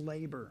forced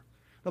labor.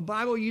 The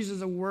Bible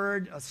uses a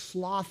word, a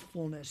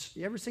slothfulness.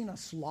 You ever seen a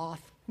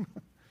sloth?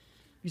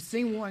 You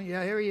seen one?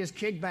 Yeah, here he is,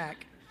 kicked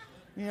back.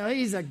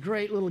 He's a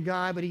great little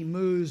guy, but he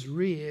moves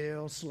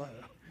real slow.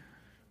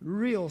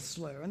 Real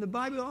slow. And the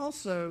Bible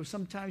also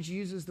sometimes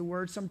uses the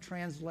word, some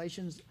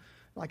translations,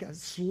 like a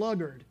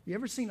sluggard. You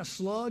ever seen a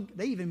slug?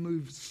 They even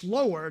move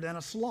slower than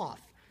a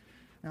sloth.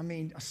 I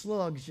mean, a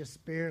slug's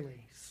just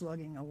barely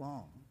slugging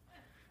along.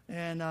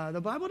 And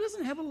the Bible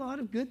doesn't have a lot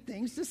of good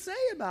things to say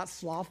about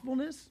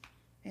slothfulness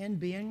and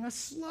being a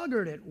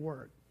sluggard at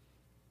work.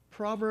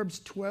 Proverbs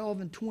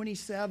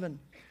 12:27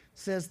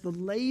 says, "The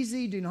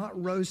lazy do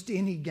not roast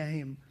any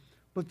game,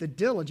 but the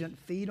diligent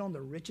feed on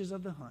the riches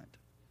of the hunt."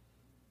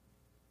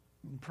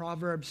 In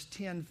Proverbs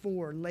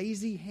 10:4,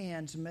 "Lazy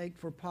hands make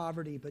for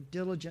poverty, but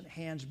diligent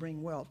hands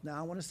bring wealth." Now,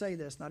 I want to say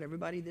this. Not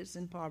everybody that's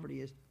in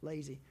poverty is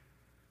lazy.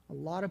 A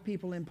lot of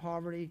people in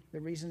poverty,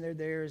 the reason they're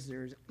there is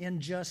there's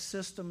unjust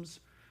systems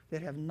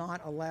that have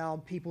not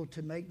allowed people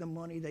to make the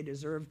money they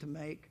deserve to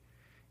make.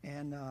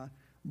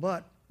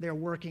 But they're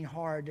working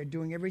hard. They're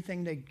doing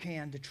everything they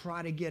can to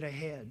try to get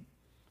ahead.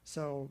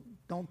 So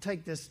don't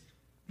take this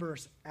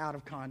verse out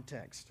of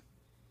context.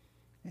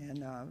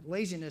 And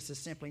laziness is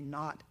simply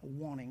not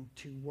wanting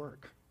to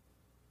work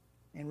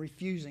and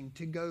refusing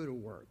to go to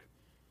work.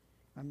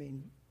 I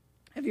mean,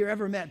 have you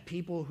ever met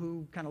people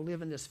who kind of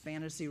live in this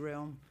fantasy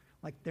realm?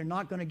 Like they're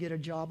not going to get a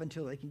job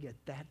until they can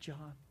get that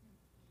job.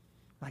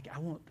 Like, I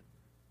want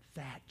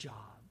that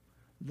job.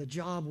 The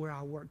job where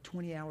I work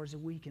 20 hours a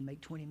week and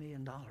make $20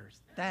 million.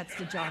 That's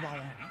the job I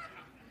want.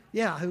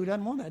 Yeah, who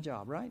doesn't want that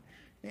job, right?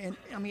 And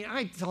I mean,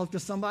 I talked to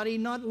somebody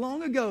not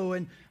long ago,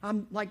 and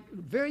I'm like,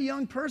 a very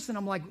young person.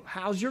 I'm like,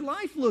 how's your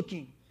life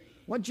looking?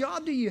 What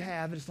job do you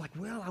have? And it's like,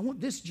 well, I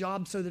want this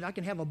job so that I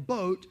can have a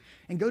boat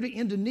and go to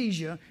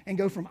Indonesia and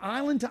go from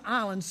island to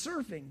island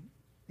surfing.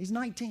 He's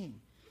 19.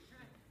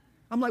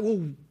 I'm like,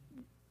 well,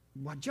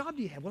 what job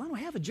do you have? Well, I don't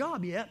have a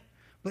job yet,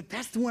 but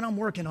that's the one I'm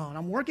working on.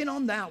 I'm working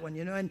on that one,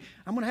 and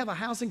I'm going to have a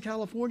house in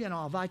California, and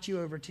I'll invite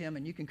you over, Tim,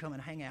 and you can come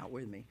and hang out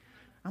with me.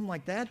 I'm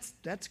like,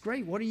 that's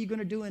great. What are you going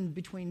to do in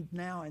between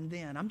now and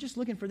then? I'm just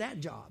looking for that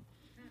job.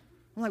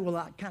 I'm like, well,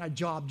 that kind of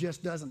job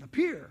just doesn't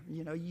appear.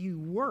 You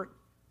work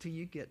till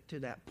you get to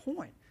that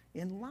point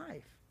in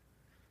life.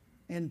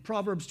 And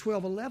Proverbs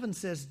 12:11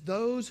 says,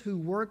 "Those who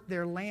work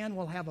their land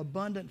will have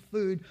abundant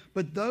food,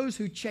 but those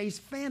who chase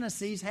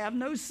fantasies have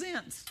no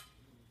sense."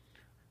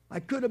 I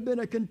could have been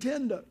a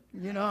contender,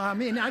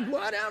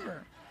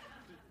 whatever.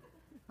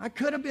 I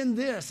could have been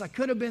this. I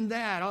could have been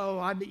that.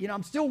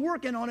 I'm still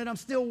working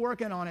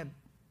on it.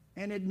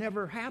 And it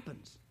never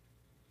happens.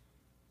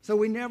 So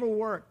we never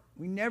work.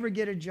 We never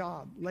get a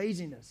job.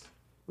 Laziness.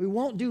 We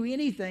won't do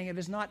anything if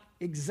it's not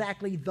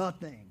exactly the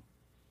thing.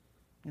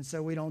 And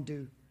so we don't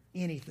do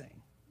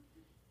anything.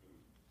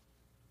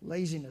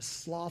 Laziness,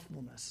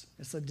 slothfulness.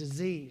 It's a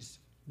disease.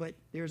 But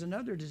there's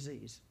another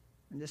disease.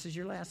 And this is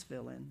your last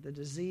fill-in. The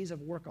disease of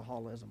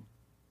workaholism.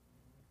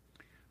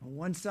 On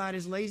one side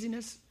is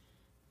laziness.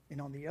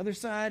 And on the other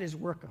side is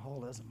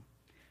workaholism.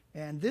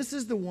 And this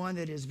is the one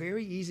that is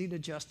very easy to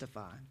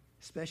justify,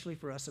 especially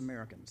for us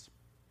Americans.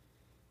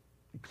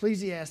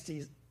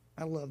 Ecclesiastes,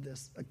 I love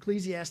this.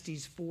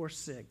 Ecclesiastes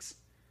 4:6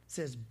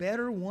 says,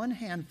 "Better one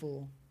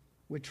handful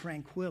with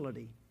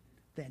tranquility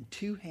than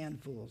two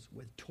handfuls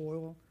with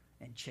toil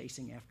and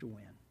chasing after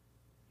wind."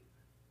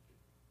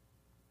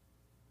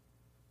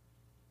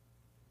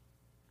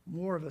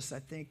 More of us,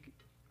 I think,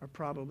 are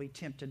probably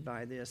tempted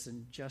by this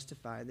and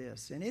justify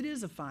this. And it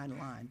is a fine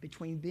line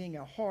between being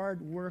a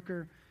hard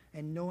worker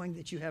and knowing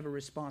that you have a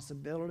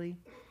responsibility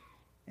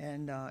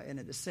and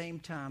at the same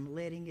time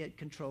letting it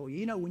control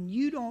you. When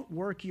you don't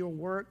work your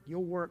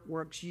work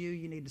works you,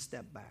 you need to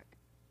step back.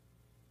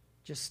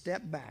 Just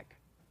step back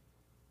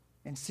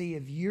and see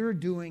if you're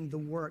doing the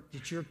work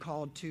that you're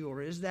called to,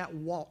 or is that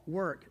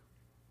work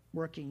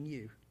working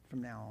you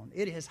from now on?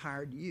 It has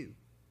hired you.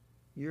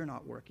 You're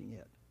not working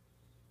it.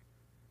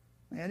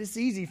 And it's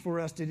easy for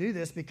us to do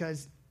this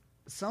because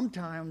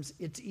sometimes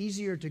it's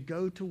easier to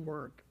go to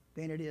work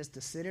than it is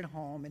to sit at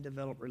home and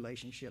develop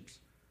relationships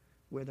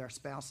with our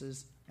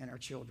spouses and our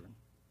children.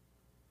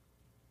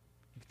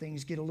 If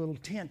things get a little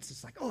tense,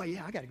 it's like, oh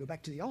yeah, I got to go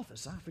back to the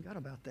office. I forgot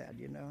about that,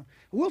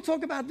 We'll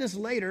talk about this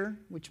later,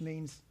 which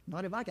means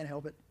not if I can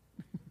help it.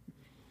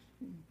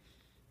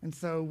 And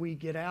so we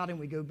get out and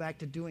we go back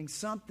to doing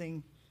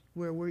something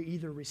where we're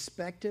either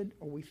respected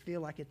or we feel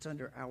like it's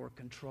under our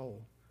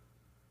control.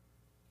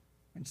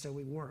 And so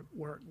we work,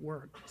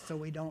 so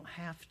we don't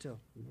have to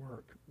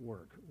work.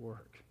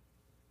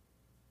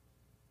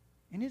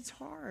 And it's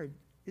hard.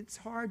 It's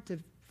hard to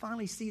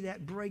finally see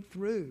that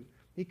breakthrough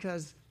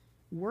because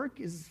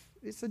work it's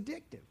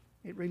addictive.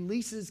 It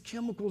releases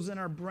chemicals in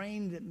our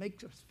brain that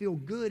make us feel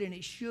good, and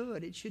it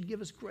should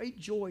give us great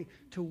joy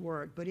to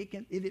work. But if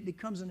it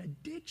becomes an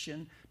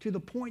addiction to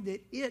the point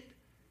that it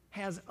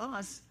has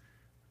us,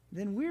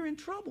 then we're in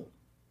trouble.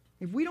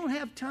 If we don't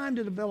have time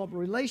to develop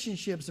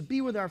relationships, to be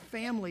with our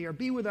family or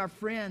be with our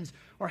friends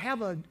or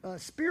have a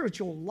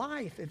spiritual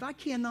life, if I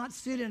cannot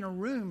sit in a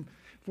room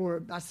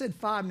I said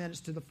 5 minutes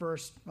to the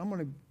first, I'm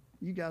going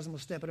to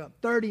step it up,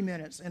 30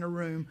 minutes in a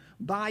room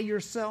by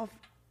yourself,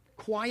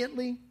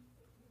 quietly.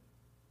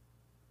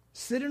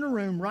 Sit in a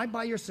room right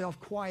by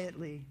yourself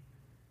quietly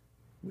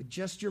with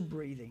just your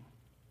breathing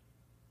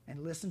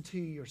and listen to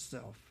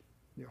yourself,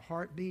 your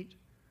heartbeat,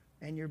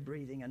 and your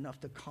breathing, enough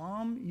to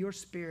calm your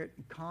spirit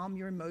and calm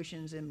your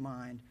emotions and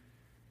mind,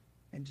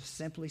 and just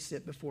simply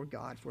sit before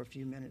God for a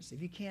few minutes.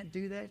 If you can't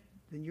do that,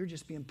 then you're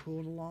just being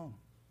pulled along.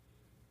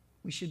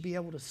 We should be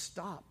able to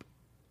stop,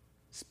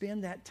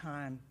 spend that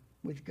time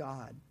with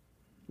God,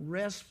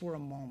 Rest for a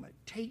moment.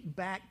 Take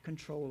back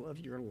control of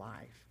your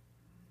life.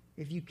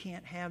 If you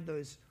can't have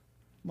those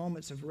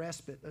moments of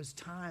respite, those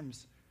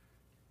times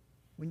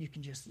when you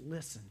can just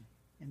listen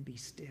and be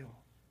still.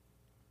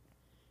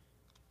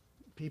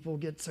 People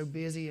get so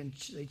busy and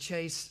they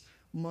chase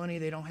money,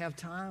 they don't have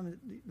time.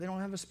 They don't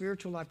have a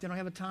spiritual life. They don't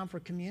have a time for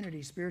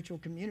community, spiritual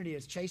community.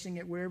 It's chasing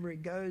it wherever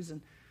it goes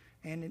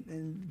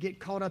and get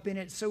caught up in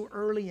it so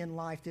early in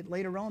life that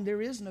later on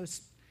there is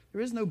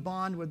no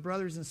bond with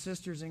brothers and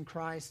sisters in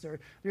Christ. There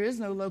is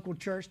no local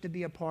church to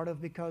be a part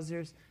of because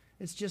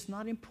it's just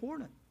not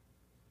important.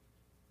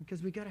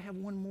 Because we got to have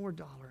one more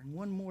dollar and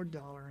one more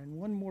dollar and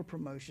one more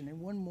promotion and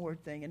one more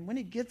thing. And when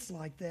it gets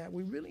like that,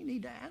 we really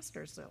need to ask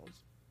ourselves,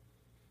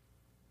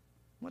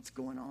 what's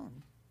going on?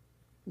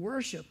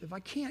 Worship. If I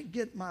can't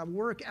get my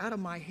work out of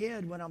my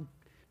head when I'm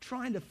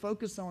trying to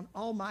focus on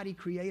Almighty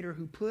Creator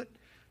who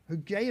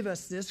gave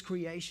us this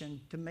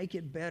creation to make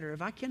it better,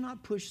 if I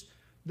cannot push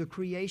the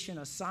creation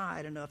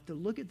aside enough to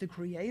look at the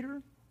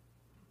Creator,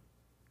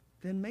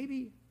 then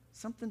maybe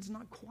something's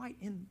not quite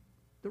in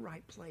the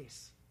right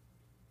place.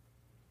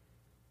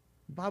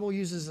 The Bible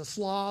uses a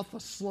sloth, a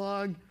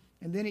slug,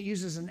 and then it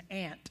uses an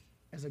ant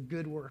as a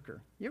good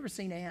worker. You ever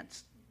seen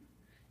ants?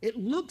 It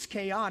looks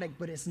chaotic,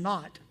 but it's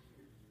not.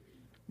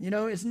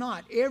 It's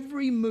not.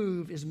 Every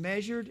move is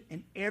measured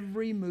and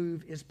every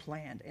move is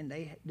planned, and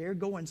they're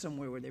going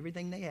somewhere with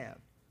everything they have.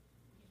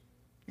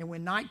 And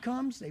when night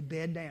comes, they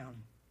bed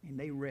down and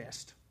they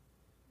rest.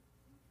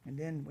 And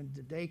then when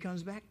the day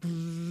comes back,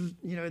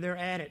 they're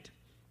at it.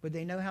 But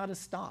they know how to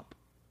stop.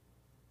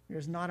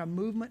 There's not a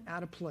movement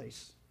out of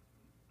place.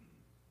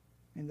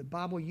 And the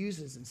Bible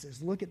uses and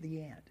says, look at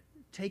the ant.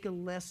 Take a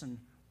lesson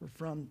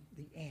from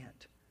the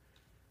ant.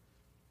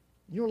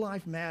 Your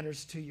life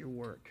matters to your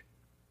work.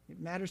 It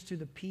matters to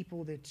the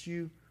people that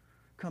you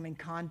come in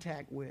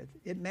contact with.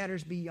 It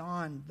matters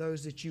beyond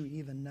those that you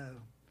even know.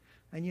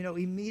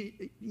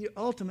 And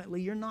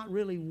ultimately, you're not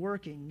really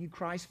working, you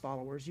Christ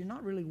followers, you're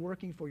not really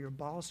working for your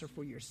boss or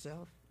for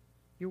yourself.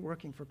 You're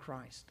working for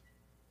Christ.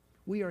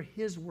 We are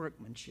His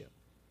workmanship.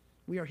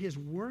 We are His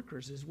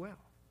workers as well.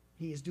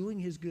 He is doing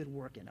His good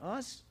work in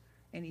us,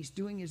 and He's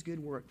doing His good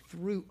work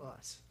through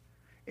us.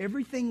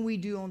 Everything we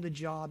do on the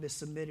job is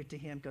submitted to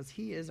Him because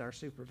He is our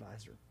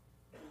supervisor.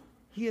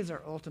 He is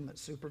our ultimate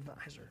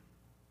supervisor.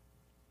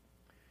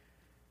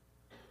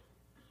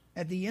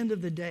 At the end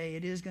of the day,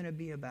 it is going to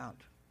be about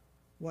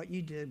what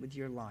you did with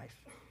your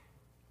life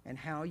and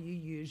how you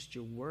used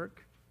your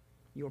work,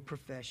 your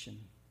profession,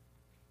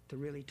 to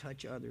really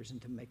touch others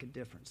and to make a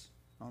difference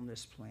on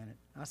this planet.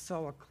 I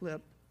saw a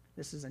clip.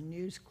 This is a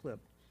news clip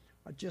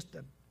just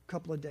a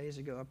couple of days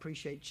ago. I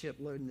appreciate Chip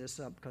loading this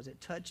up because it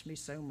touched me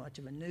so much,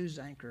 of a news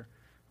anchor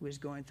who is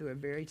going through a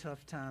very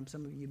tough time.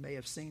 Some of you may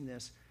have seen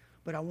this.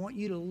 But I want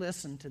you to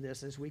listen to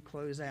this as we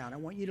close out. I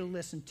want you to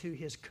listen to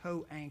his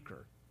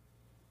co-anchor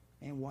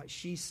and what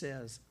she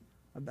says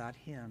about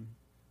him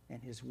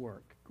and his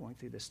work going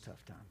through this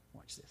tough time.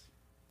 Watch this.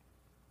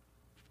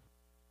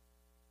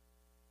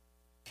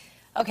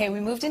 Okay, we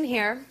moved in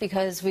here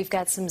because we've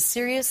got some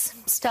serious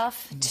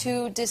stuff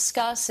to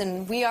discuss,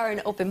 and we are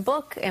an open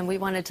book, and we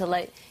wanted to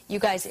let you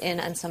guys in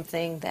on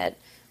something that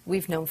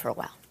we've known for a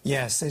while.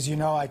 Yes, as you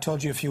know, I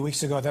told you a few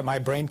weeks ago that my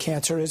brain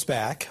cancer is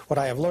back. What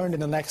I have learned in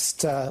the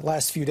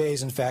last few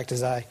days, in fact,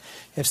 as I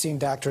have seen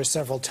doctors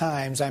several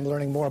times, I'm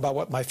learning more about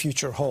what my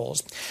future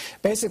holds.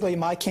 Basically,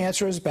 my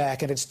cancer is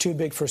back, and it's too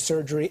big for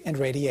surgery and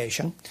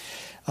radiation.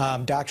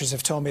 Doctors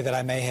have told me that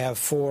I may have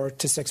 4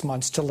 to 6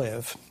 months to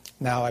live.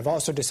 Now, I've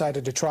also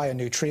decided to try a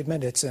new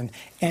treatment. It's an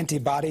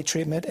antibody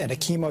treatment and a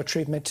chemo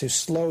treatment to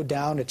slow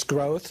down its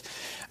growth.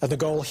 The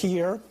goal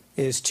here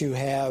is to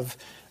have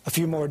a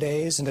few more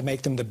days and to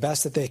make them the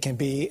best that they can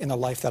be in the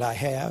life that I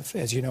have.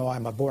 As you know,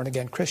 I'm a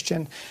born-again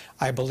Christian.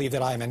 I believe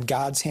that I'm in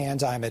God's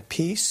hands. I'm at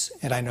peace,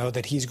 and I know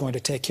that He's going to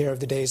take care of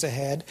the days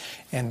ahead,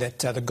 and that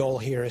the goal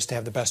here is to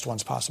have the best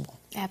ones possible.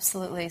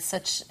 Absolutely.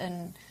 Such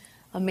an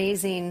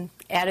amazing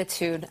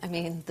attitude. I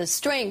mean, the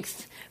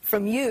strength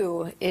from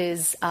you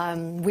is,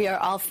 we are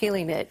all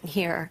feeling it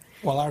here.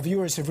 Well, our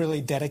viewers have really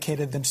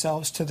dedicated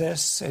themselves to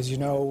this. As you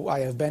know, I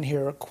have been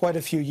here quite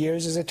a few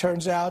years, as it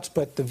turns out,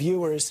 but the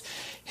viewers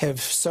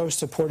have so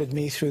supported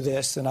me through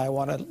this, and I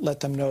want to let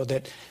them know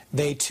that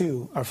they,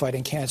 too, are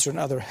fighting cancer and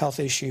other health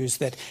issues,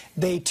 that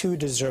they, too,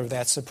 deserve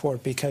that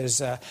support,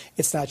 because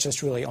it's not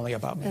just really only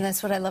about me. And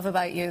that's what I love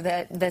about you,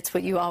 that's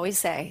what you always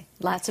say.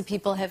 Lots of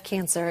people have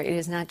cancer. It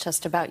is not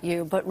just about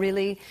you, but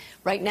really,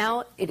 right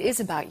now, it is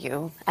about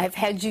you. I've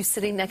had you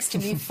sitting next to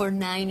me for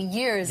 9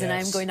 years, yes. And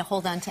I'm going to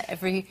hold on to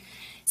every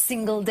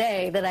single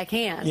day that I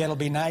can. Yeah, it'll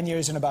be 9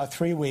 years in about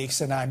 3 weeks,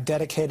 and I'm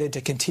dedicated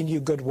to continue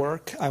good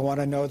work. I want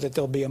to know that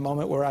there'll be a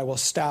moment where I will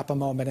stop a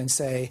moment and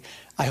say,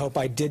 I hope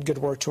I did good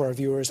work to our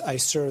viewers, I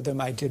served them,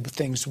 I did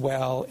things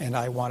well, and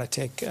I want to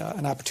take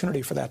an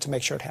opportunity for that to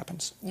make sure it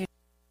happens. Wow.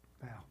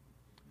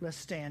 Let's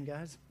stand,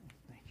 guys.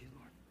 Thank you,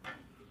 Lord.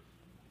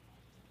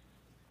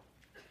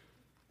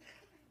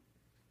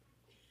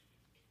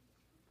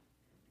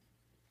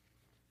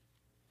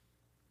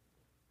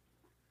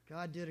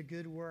 God did a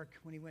good work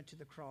when He went to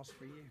the cross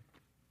for you.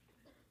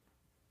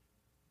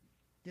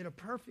 did a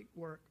perfect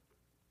work,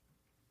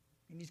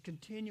 and he's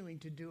continuing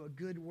to do a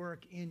good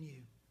work in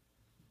you.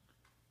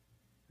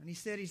 And he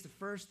said he's the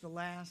first, the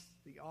last,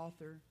 the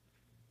author,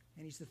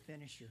 and he's the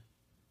finisher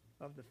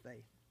of the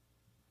faith.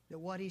 That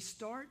what he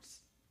starts,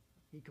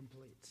 he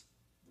completes.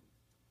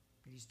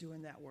 And he's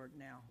doing that work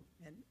now.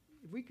 And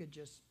if we could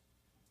just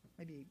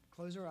maybe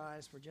close our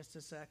eyes for just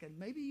a second.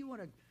 Maybe you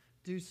want to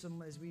do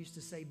some, as we used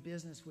to say,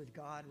 business with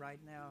God right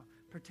now,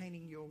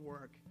 pertaining to your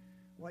work,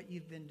 what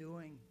you've been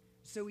doing.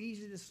 So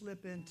easy to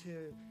slip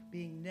into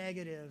being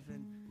negative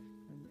and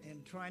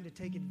trying to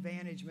take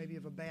advantage maybe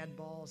of a bad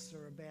boss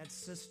or a bad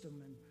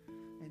system.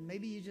 And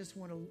maybe you just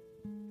want to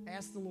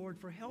ask the Lord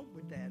for help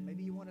with that.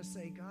 Maybe you want to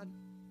say, God,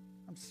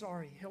 I'm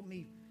sorry. Help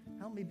me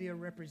be a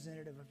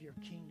representative of your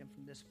kingdom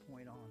from this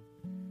point on.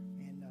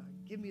 And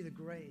give me the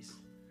grace.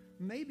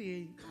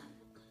 Maybe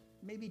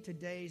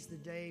today's the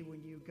day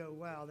when you go,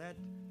 wow,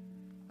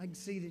 I can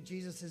see that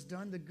Jesus has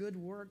done the good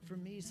work for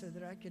me so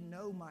that I can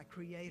know my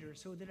Creator,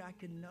 so that I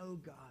can know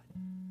God.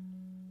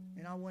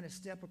 And I want to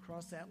step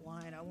across that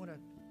line. I want to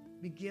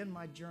begin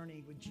my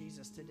journey with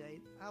Jesus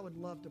today. I would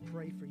love to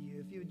pray for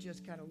you. If you would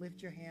just kind of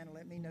lift your hand and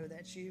let me know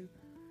that's you.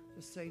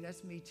 Just say,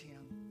 that's me,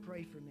 Tim.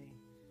 Pray for me.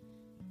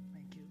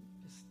 Thank you.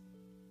 Just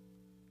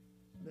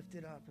lift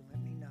it up and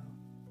let me know.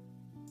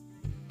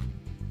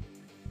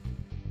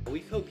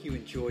 We hope you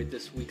enjoyed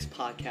this week's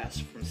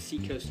podcast from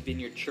Seacoast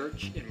Vineyard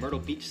Church in Myrtle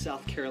Beach,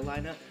 South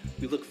Carolina.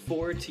 We look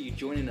forward to you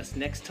joining us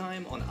next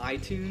time on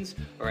iTunes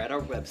or at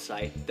our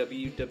website,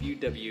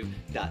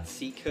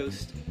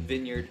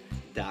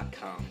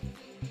 www.seacoastvineyard.com.